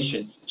U.S.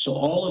 relation. So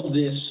all of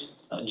this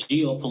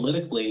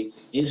geopolitically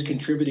is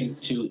contributing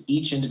to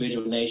each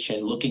individual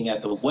nation looking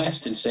at the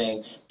West and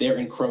saying they're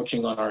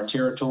encroaching on our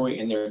territory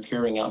and they're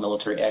carrying out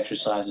military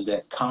exercises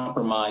that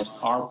compromise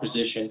our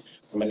position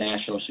from a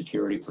national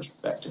security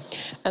perspective.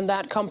 And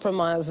that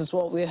compromise is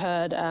what we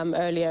heard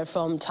earlier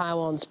from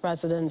Taiwan's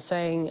president,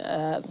 saying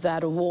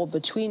that a war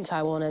between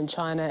Taiwan and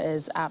China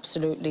is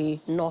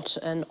absolutely not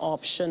an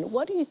option.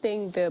 What do you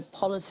think the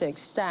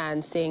politics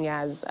stand, seeing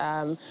as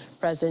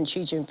President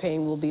Xi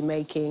Jinping will be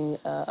making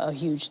a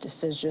huge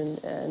decision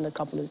in a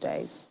couple of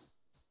days?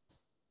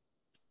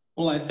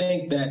 Well, I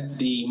think that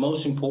the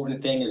most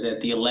important thing is that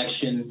the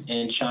election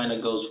in China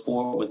goes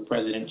forward with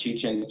President Xi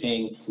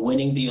Jinping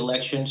winning the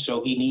election.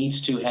 So he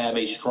needs to have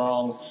a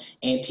strong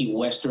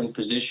anti-Western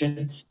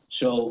position.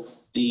 So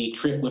the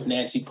trip with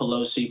Nancy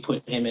Pelosi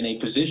put him in a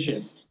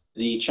position.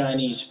 The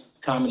Chinese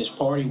Communist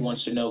Party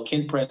wants to know,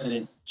 can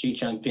President Xi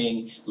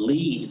Jinping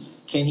lead?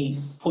 Can he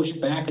push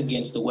back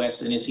against the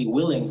West, and is he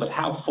willing? But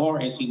how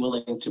far is he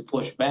willing to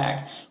push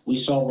back? We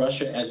saw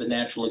Russia as a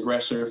natural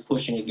aggressor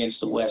pushing against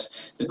the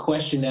West. The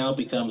question now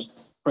becomes,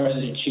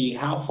 President Xi,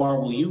 how far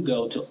will you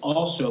go to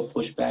also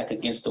push back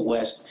against the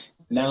West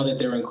now that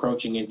they're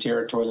encroaching in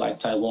territory like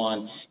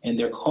Taiwan and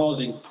they're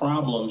causing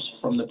problems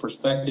from the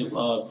perspective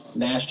of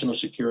national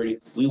security?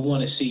 We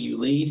want to see you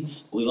lead.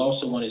 We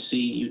also want to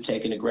see you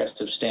take an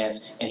aggressive stance,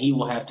 and he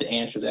will have to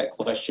answer that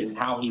question,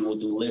 how he will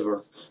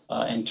deliver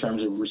in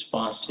terms of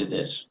response to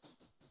this.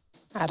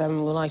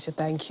 Adam, we'd like to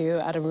thank you.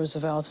 Adam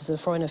Roosevelt is a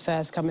foreign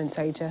affairs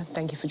commentator.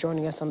 Thank you for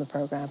joining us on the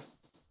program.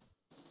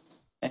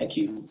 Thank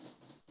you.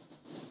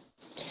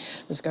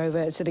 Let's go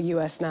over to the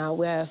U.S. now,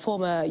 where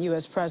former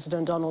U.S.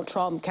 President Donald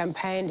Trump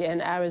campaigned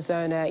in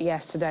Arizona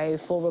yesterday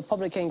for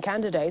Republican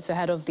candidates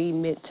ahead of the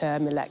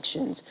midterm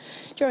elections.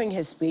 During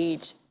his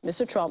speech,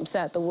 Mr. Trump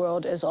said the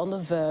world is on the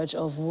verge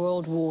of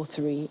World War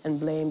III and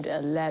blamed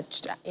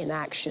alleged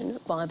inaction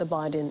by the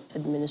Biden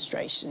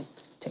administration.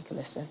 Take a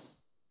listen.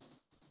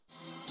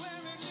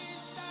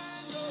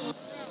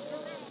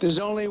 There's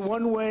only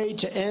one way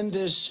to end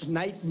this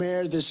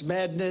nightmare, this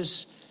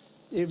madness.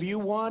 If you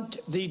want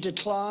the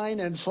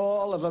decline and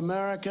fall of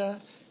America,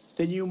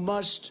 then you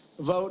must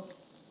vote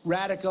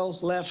radical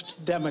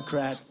left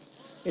Democrat.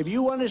 If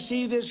you want to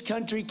see this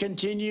country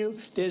continue,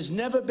 there's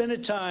never been a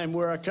time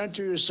where our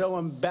country was so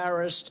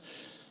embarrassed.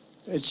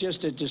 It's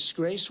just a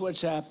disgrace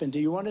what's happened. Do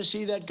you want to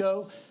see that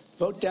go?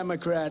 Vote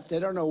Democrat. They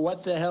don't know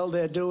what the hell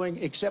they're doing,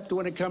 except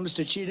when it comes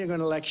to cheating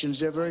on elections.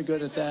 They're very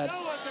good at that.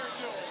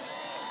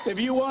 If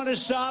you want to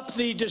stop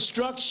the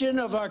destruction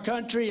of our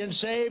country and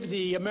save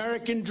the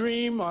American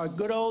dream, our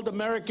good old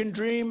American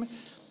dream,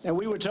 and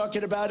we were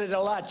talking about it a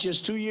lot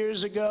just 2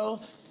 years ago,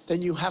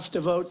 then you have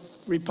to vote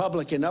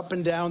Republican up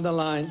and down the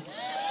line.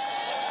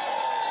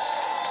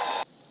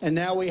 And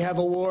now we have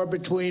a war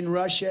between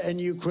Russia and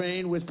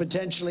Ukraine with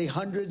potentially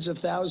hundreds of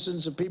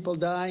thousands of people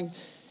dying.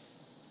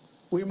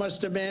 We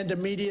must demand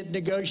immediate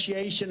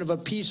negotiation of a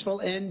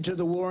peaceful end to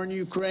the war in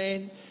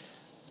Ukraine,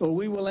 or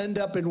we will end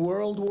up in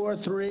World War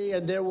III,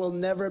 and there will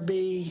never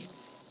be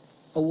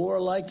a war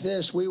like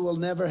this. We will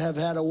never have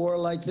had a war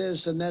like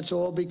this, and that's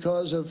all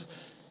because of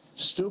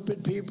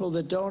stupid people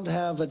that don't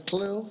have a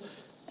clue.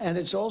 And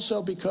it's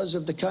also because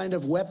of the kind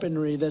of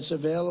weaponry that's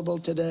available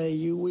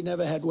today. We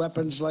never had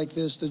weapons like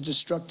this, the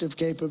destructive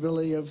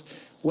capability of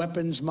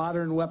weapons,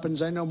 modern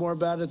weapons. I know more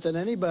about it than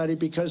anybody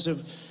because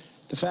of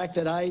the fact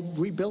that I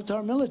rebuilt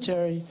our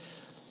military.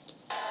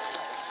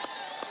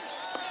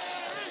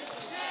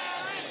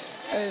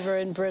 Over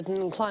in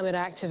Britain, climate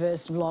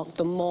activists blocked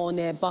the mall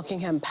near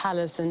Buckingham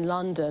Palace in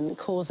London,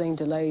 causing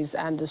delays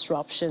and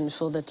disruption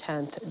for the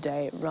 10th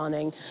day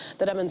running.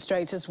 The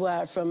demonstrators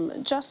were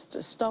from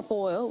Just Stop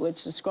Oil,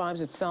 which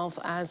describes itself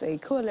as a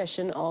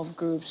coalition of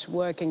groups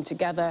working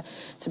together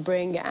to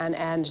bring an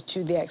end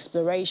to the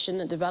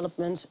exploration,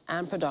 development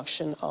and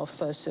production of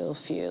fossil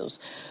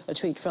fuels. A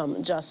tweet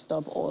from Just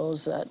Stop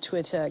Oil's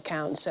Twitter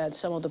account said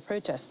some of the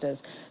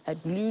protesters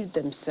had glued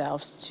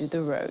themselves to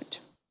the road.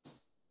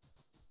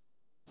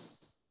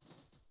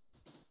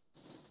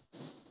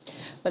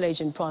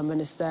 Malaysian Prime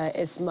Minister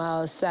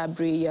Ismail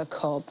Sabri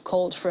Yaakob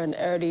called for an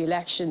early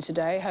election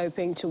today,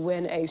 hoping to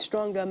win a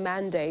stronger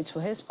mandate for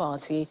his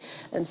party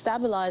and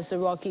stabilize the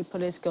rocky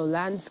political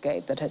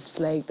landscape that has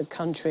plagued the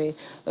country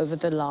over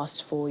the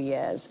last 4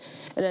 years.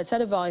 In a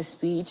televised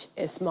speech,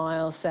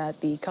 Ismail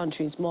said the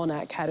country's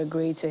monarch had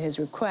agreed to his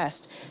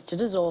request to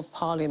dissolve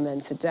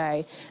parliament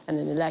today, and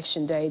an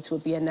election date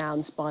would be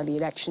announced by the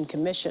Election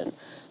Commission.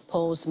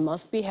 Polls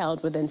must be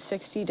held within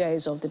 60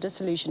 days of the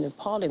dissolution of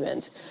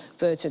Parliament.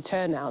 Voter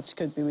turnout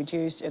could be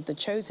reduced if the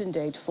chosen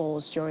date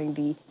falls during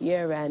the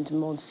year-end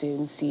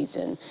monsoon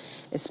season.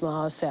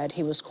 Ismail said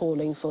he was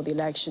calling for the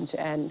election to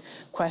end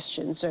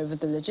questions over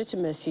the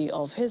legitimacy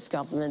of his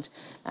government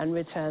and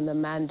return the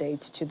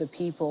mandate to the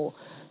people.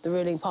 The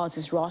ruling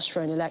party's rush for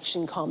an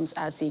election comes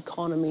as the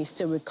economy,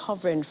 still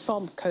recovering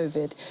from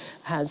COVID,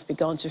 has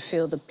begun to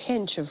feel the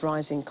pinch of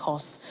rising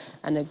costs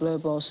and a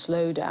global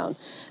slowdown.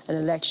 An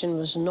election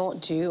was not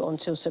due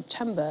until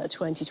September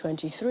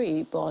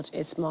 2023, but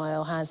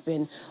Ismail has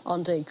been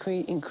under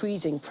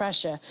increasing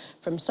pressure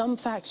from some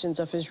factions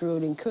of his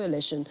ruling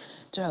coalition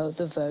to hold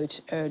the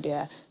vote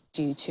earlier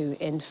due to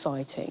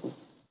infighting.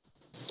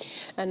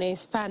 And a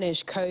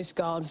Spanish Coast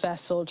Guard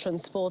vessel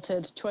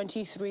transported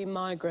 23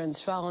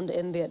 migrants found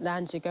in the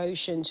Atlantic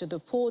Ocean to the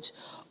port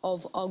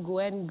of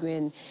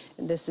Arguenguin.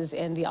 This is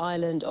in the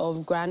island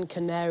of Gran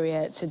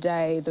Canaria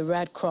today. The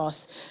Red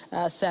Cross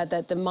said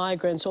that the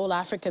migrants, all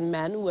African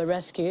men, were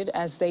rescued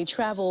as they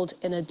traveled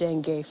in a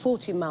dinghy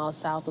 40 miles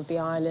south of the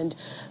island.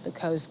 The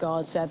Coast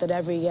Guard said that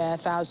every year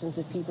thousands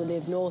of people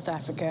leave North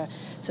Africa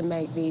to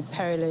make the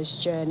perilous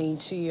journey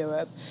to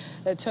Europe.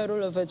 A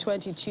total of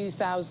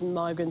 22,000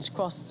 migrants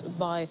crossed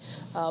by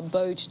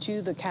boat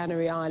to the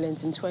Canary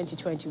Islands in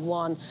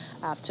 2021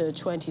 after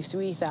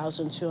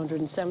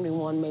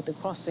 23,271 made the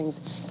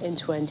crossings in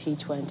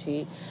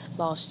 2020.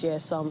 Last year,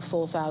 some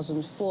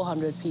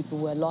 4,400 people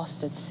were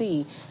lost at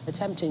sea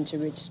attempting to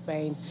reach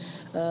Spain.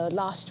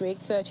 Last week,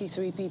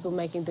 33 people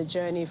making the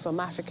journey from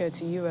Africa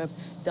to Europe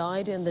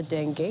died in the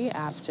dinghy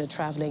after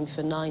traveling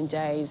for 9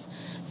 days.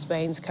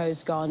 Spain's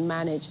Coast Guard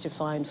managed to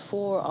find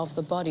 4 of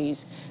the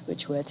bodies,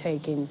 which were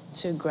taken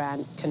to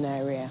Gran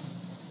Canaria.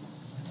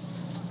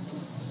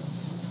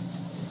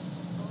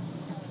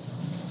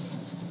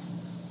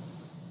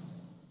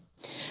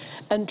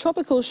 And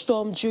Tropical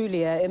Storm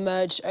Julia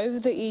emerged over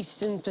the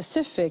eastern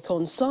Pacific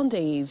on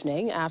Sunday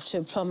evening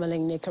after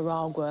pummeling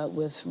Nicaragua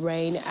with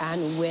rain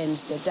and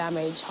winds that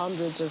damaged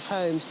hundreds of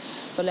homes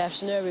but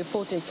left no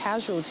reported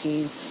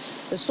casualties.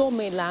 The storm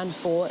made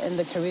landfall in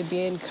the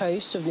Caribbean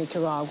coast of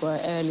Nicaragua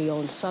early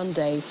on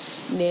Sunday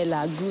near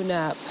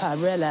Laguna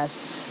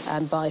Pareles,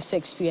 and by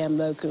 6 p.m.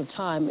 local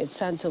time, its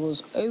center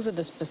was over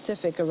the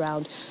Pacific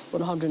around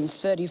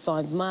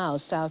 135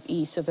 miles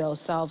southeast of El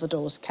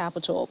Salvador's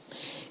capital.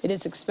 It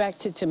is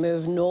expected to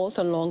move north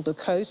along the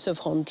coast of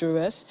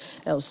Honduras,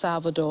 El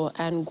Salvador,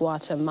 and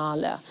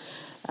Guatemala.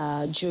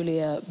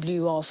 Julia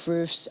blew off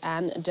roofs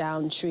and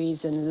down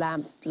trees and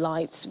lamp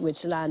lights,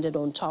 which landed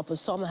on top of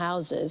some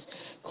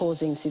houses,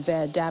 causing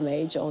severe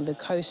damage on the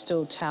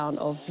coastal town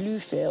of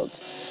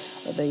Bluefields.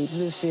 The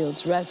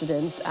Bluefields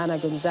residents, Ana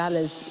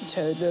Gonzalez,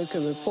 told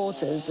local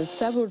reporters that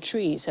several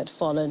trees had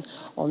fallen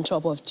on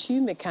top of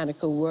 2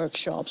 mechanical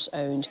workshops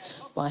owned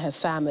by her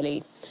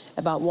family.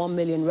 About 1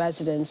 million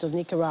residents of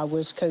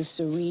Nicaragua's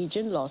coastal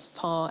region lost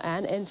power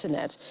and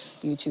internet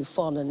due to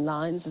fallen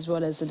lines, as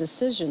well as the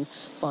decision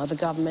by the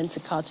government to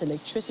cut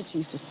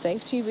electricity for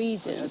safety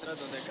reasons.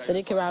 The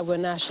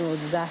Nicaraguan National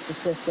Disaster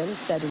System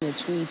said in a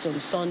tweet on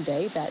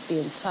Sunday that the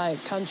entire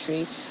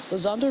country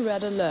was under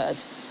red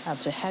alert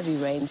after heavy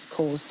rains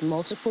caused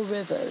multiple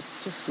rivers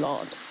to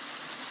flood.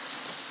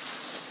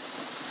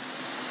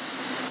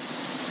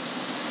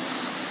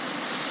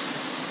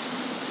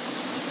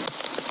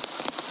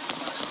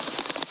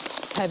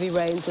 Heavy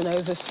rains and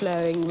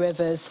overflowing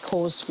rivers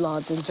caused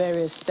floods in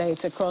various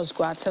states across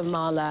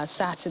Guatemala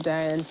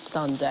Saturday and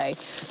Sunday.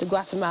 The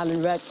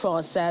Guatemalan Red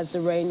Cross says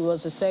the rain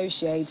was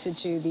associated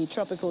to the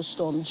tropical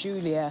storm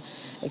Julia,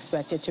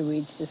 expected to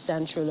reach the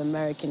Central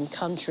American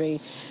country.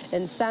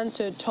 In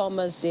Santo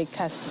Tomas de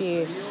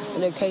Castile,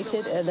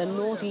 located in the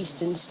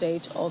northeastern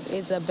state of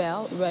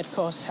Isabel, Red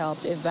Cross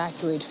helped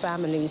evacuate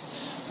families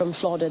from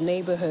flooded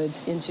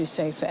neighborhoods into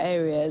safer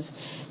areas.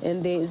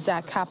 In the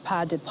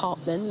Zacapa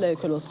department,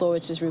 local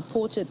authorities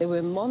reported they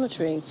were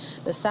monitoring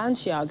the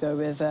Santiago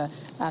River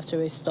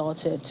after it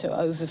started to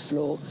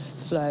overflow.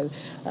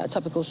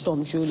 Tropical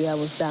storm Julia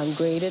was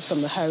downgraded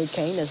from a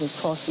hurricane as it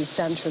crossed the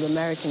Central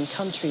American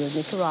country of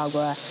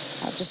Nicaragua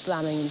after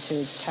slamming into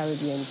its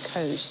Caribbean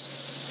coast.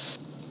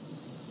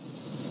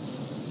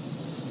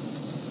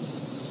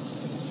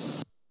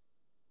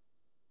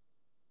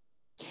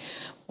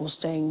 Well,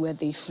 staying with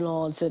the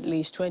floods, at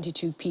least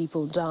 22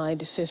 people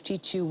died,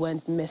 52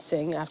 went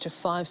missing after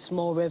 5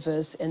 small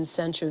rivers in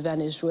central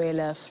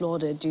Venezuela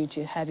flooded due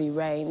to heavy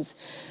rains.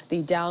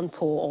 The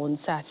downpour on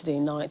Saturday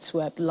night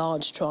swept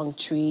large trunk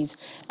trees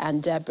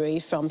and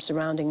debris from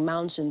surrounding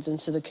mountains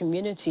into the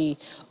community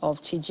of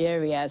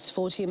Tijerias,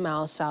 40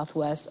 miles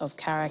southwest of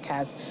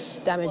Caracas,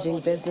 damaging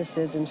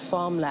businesses and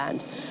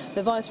farmland.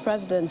 The vice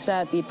president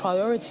said the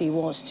priority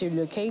was to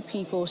locate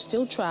people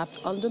still trapped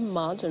under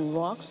mud and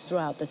rocks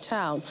throughout the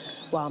town,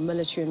 while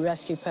military and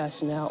rescue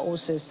personnel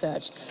also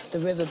searched the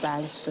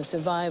riverbanks for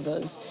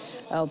survivors.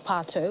 El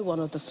Pato,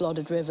 one of the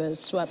flooded rivers,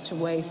 swept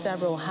away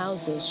several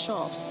houses,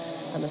 shops,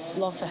 and a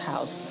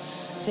slaughterhouse.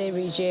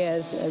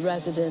 Terijea's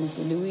resident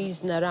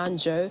Luis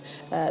Naranjo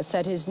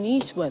said his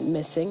niece went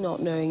missing,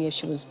 not knowing if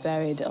she was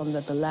buried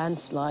under the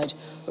landslide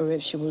or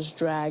if she was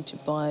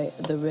dragged by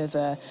the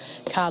river.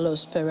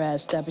 Carlos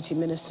Perez, deputy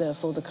minister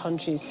for the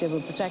country's civil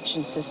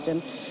protection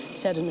system,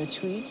 said in a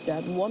tweet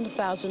that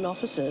 1,000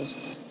 officers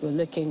were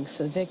looking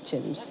for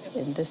victims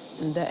in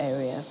the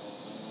area.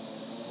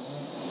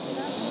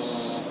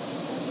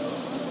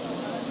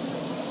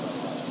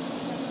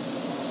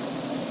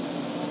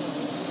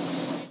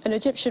 An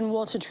Egyptian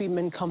water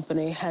treatment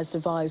company has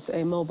devised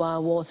a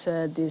mobile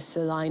water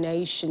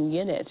desalination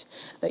unit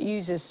that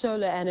uses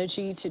solar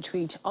energy to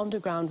treat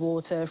underground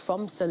water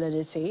from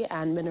salinity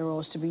and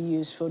minerals to be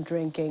used for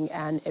drinking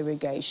and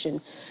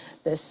irrigation.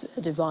 This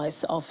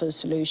device offers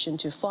solution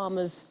to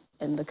farmers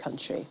in the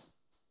country.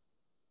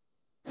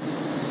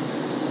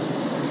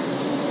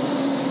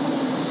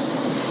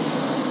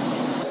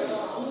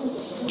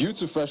 Due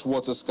to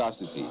freshwater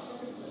scarcity,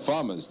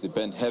 farmers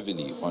depend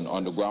heavily on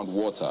underground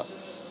water,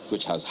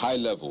 which has high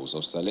levels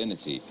of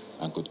salinity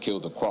and could kill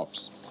the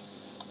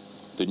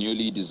crops. The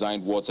newly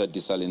designed water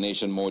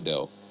desalination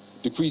model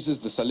decreases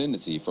the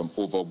salinity from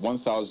over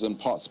 1,000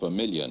 parts per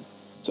million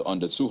to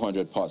under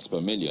 200 parts per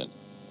million,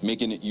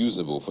 making it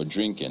usable for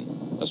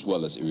drinking as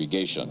well as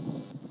irrigation.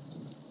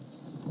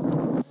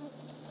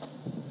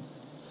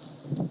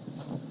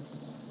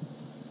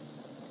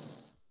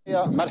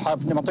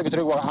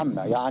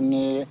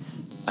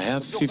 I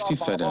have 50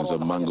 feathers of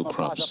mango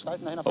crops,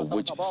 of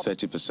which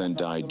 30%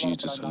 died due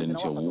to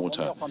salinity of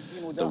water.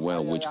 The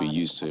well which we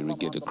used to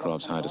irrigate the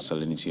crops had a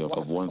salinity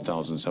of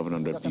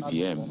 1,700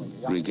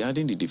 ppm.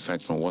 Regarding the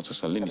defect from water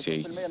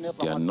salinity,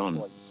 there are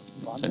none,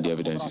 and the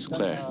evidence is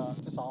clear.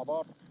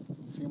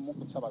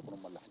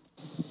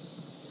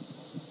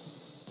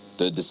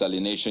 The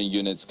desalination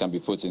units can be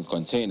put in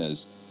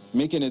containers,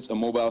 making it a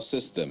mobile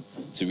system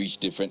to reach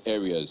different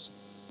areas.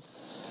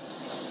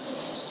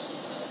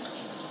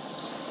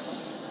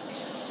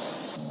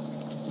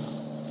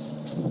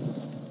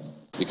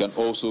 It can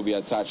also be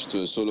attached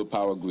to a solar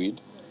power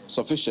grid,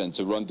 sufficient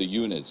to run the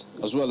unit,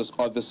 as well as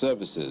other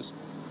services.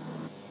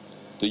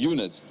 The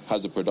unit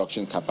has a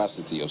production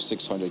capacity of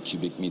 600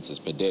 cubic meters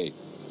per day.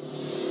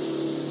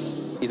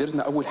 We have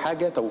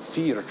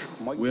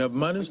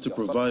managed to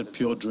provide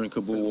pure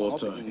drinkable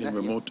water in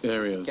remote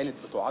areas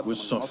which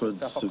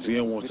suffered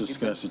severe water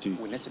scarcity,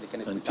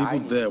 and people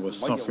there were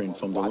suffering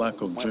from the lack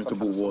of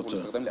drinkable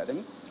water.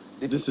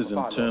 This is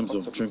in terms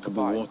of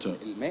drinkable water.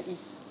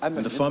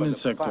 In the farming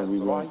sector, we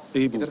were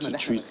able to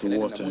treat the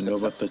water in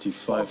over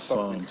 35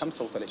 farms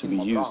to be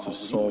used to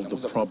solve the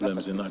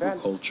problems in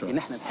agriculture.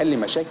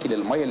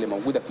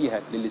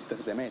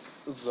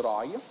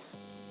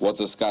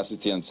 Water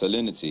scarcity and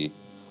salinity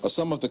are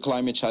some of the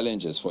climate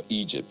challenges for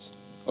Egypt,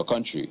 a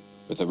country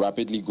with a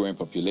rapidly growing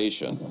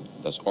population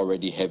that's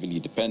already heavily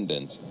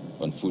dependent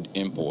on food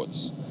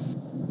imports.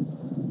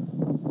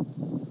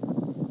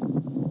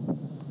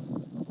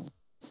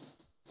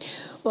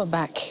 We're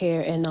back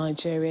here in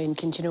Nigeria in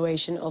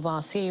continuation of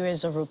our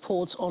series of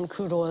reports on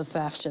crude oil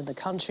theft in the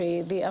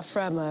country. The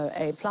Afremo,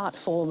 a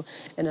platform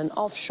in an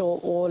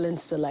offshore oil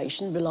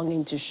installation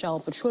belonging to Shell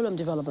Petroleum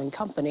Development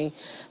Company,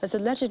 has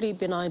allegedly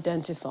been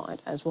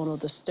identified as one of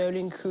the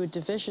stolen crude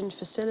division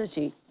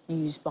facility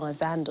used by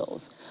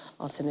vandals.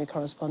 Our senior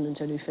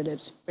correspondent, Olu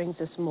Phillips,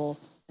 brings us more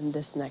in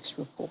this next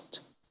report.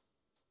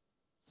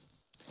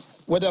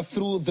 Whether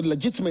through the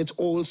legitimate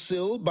oil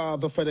sale by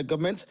the federal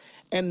government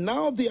and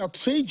now the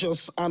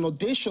outrageous and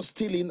audacious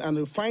stealing and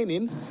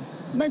refining,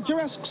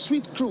 Nigeria's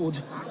sweet crude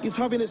is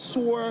having a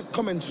sore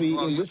commentary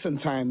in recent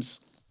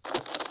times.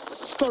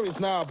 Stories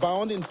now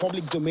abound in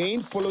public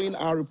domain following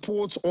our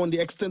reports on the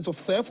extent of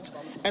theft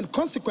and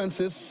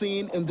consequences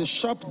seen in the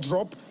sharp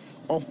drop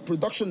of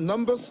production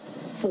numbers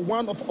for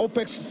one of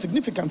OPEC's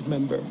significant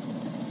members.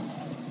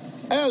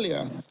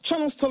 Earlier,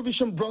 Channels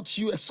Television brought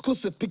you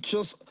exclusive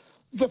pictures,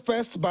 the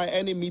first by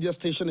any media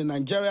station in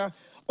Nigeria,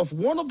 of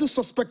one of the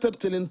suspected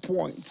stealing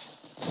points.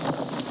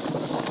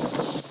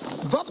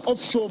 That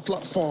offshore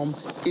platform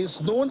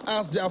is known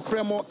as the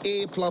Afremo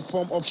A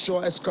platform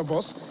offshore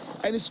Escravos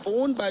and is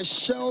owned by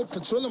Shell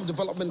Petroleum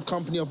Development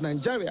Company of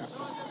Nigeria.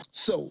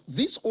 So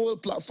this oil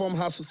platform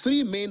has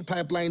 3 main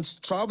pipelines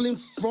traveling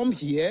from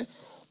here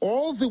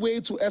all the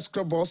way to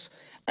Escravos,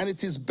 and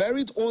it is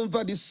buried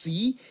under the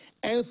sea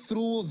and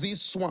through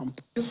this swamp.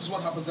 This is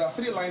what happens. There are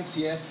 3 lines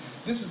here.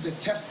 This is the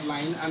test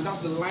line, and that's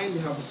the line we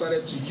have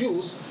decided to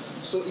use.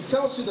 So it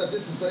tells you that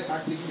this is very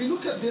active. If you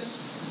look at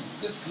this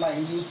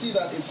line, you see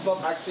that it's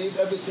not active.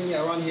 Everything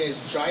around here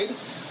is dried.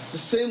 The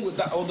same with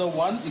that other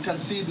one. You can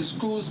see the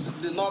screws,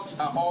 the nuts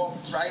are all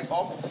dried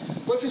up.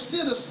 But if you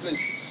see this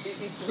place,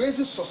 it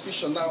raises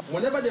suspicion. Now,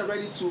 whenever they're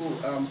ready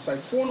to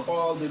siphon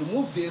oil, they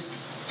remove this,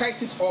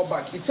 tighten it all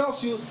back. It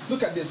tells you,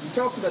 look at this, it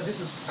tells you that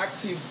this is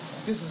active.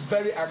 This is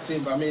very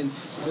active. I mean,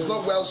 it's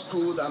not well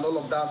screwed and all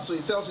of that. So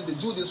it tells you they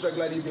do this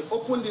regularly. They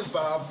open this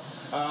valve.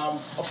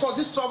 Of course,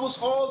 this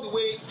travels all the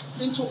way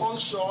into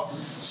onshore.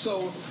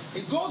 So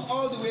it goes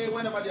all the way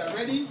whenever they are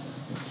ready.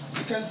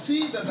 You can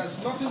see that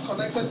there's nothing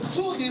connected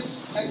to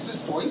this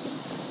exit point.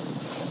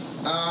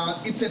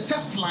 It's a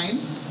test line.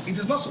 It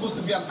is not supposed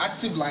to be an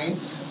active line.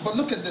 But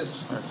look at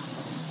this.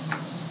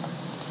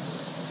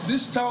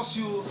 This tells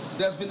you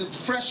there's been a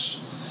fresh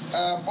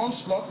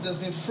onslaught. There's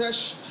been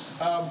fresh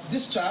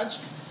discharge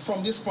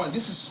from this point.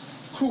 This is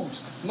crude,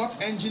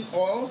 not engine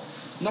oil,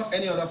 not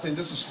any other thing.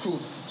 This is crude.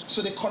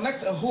 So they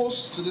connect a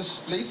hose to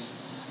this place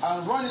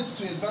and run it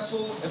to a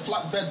vessel, a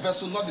flatbed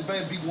vessel, not the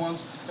very big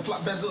ones, a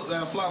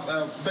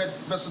flatbed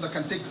vessel that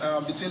can take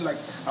between like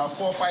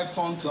 4 or 5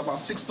 tons to about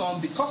 6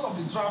 tons because of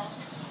the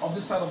draft of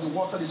this side of the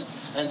water.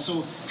 And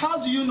so how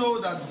do you know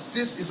that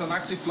this is an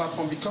active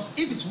platform? Because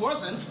if it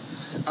wasn't,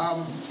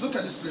 look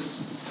at this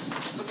place.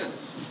 Look at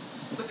this.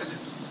 Look at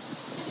this.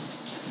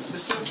 The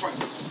same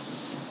point.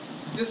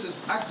 This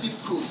is active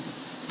crude.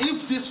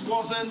 If this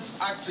wasn't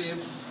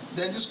active,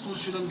 then this crude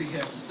shouldn't be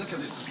here. Look at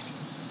it.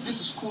 This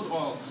is crude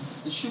oil.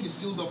 It should be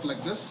sealed up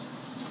like this,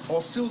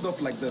 or sealed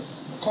up like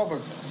this,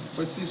 covered.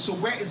 But see, so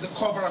where is the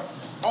cover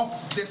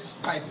of this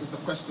pipe is the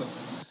question.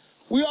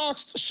 We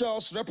asked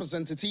Shell's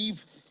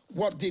representative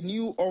what they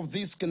knew of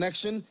this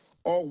connection,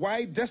 or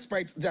why,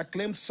 despite their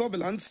claimed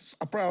surveillance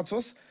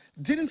apparatus,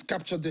 didn't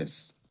capture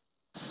this.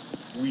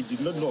 We did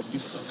not know of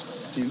this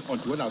thing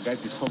until when our guys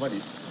discovered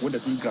it when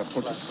they're doing ground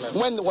control.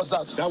 When was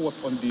that? That was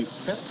on the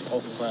 1st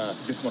of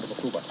this month of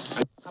October.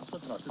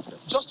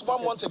 Just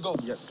 1 month ago.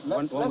 Yes.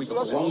 One week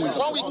ago.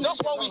 1 week,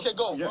 just 1 week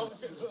ago. Yes.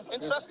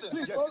 Interesting.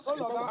 Let's go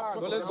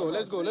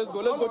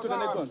to the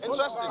next one.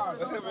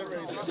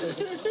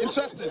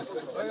 Interesting.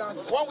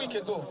 1 week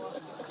ago.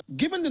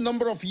 Given the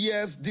number of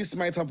years this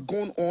might have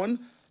gone on,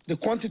 the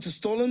quantity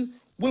stolen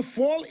will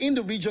fall in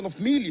the region of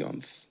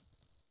millions.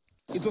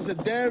 It was a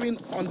daring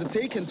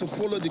undertaking to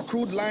follow the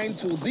crude line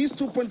to this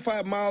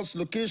 2.5 miles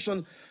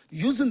location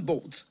using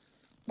boats,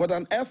 but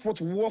an effort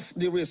worth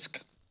the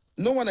risk.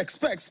 No one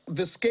expects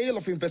the scale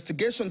of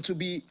investigation to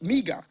be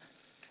meager.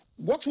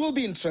 What will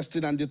be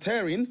interesting and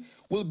deterring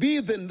will be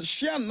the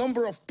sheer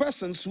number of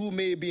persons who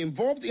may be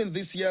involved in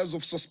these years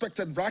of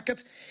suspected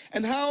racket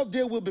and how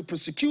they will be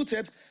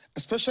prosecuted,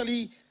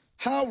 especially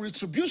how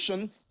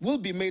retribution will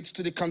be made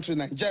to the country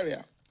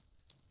Nigeria.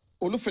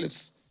 Olu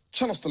Phillips,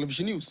 Channels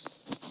Television News.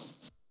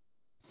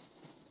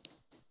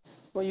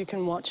 Well, you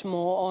can watch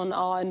more on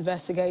our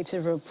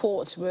investigative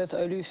reports with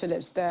Olu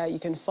Phillips there. You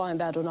can find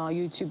that on our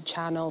YouTube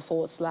channel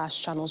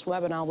 /Channels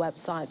Web and our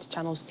website,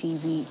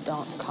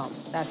 channelstv.com.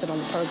 That's it on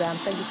the program.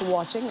 Thank you for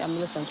watching. I'm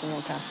Melissa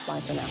Ntonwoka. Bye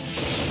for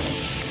now.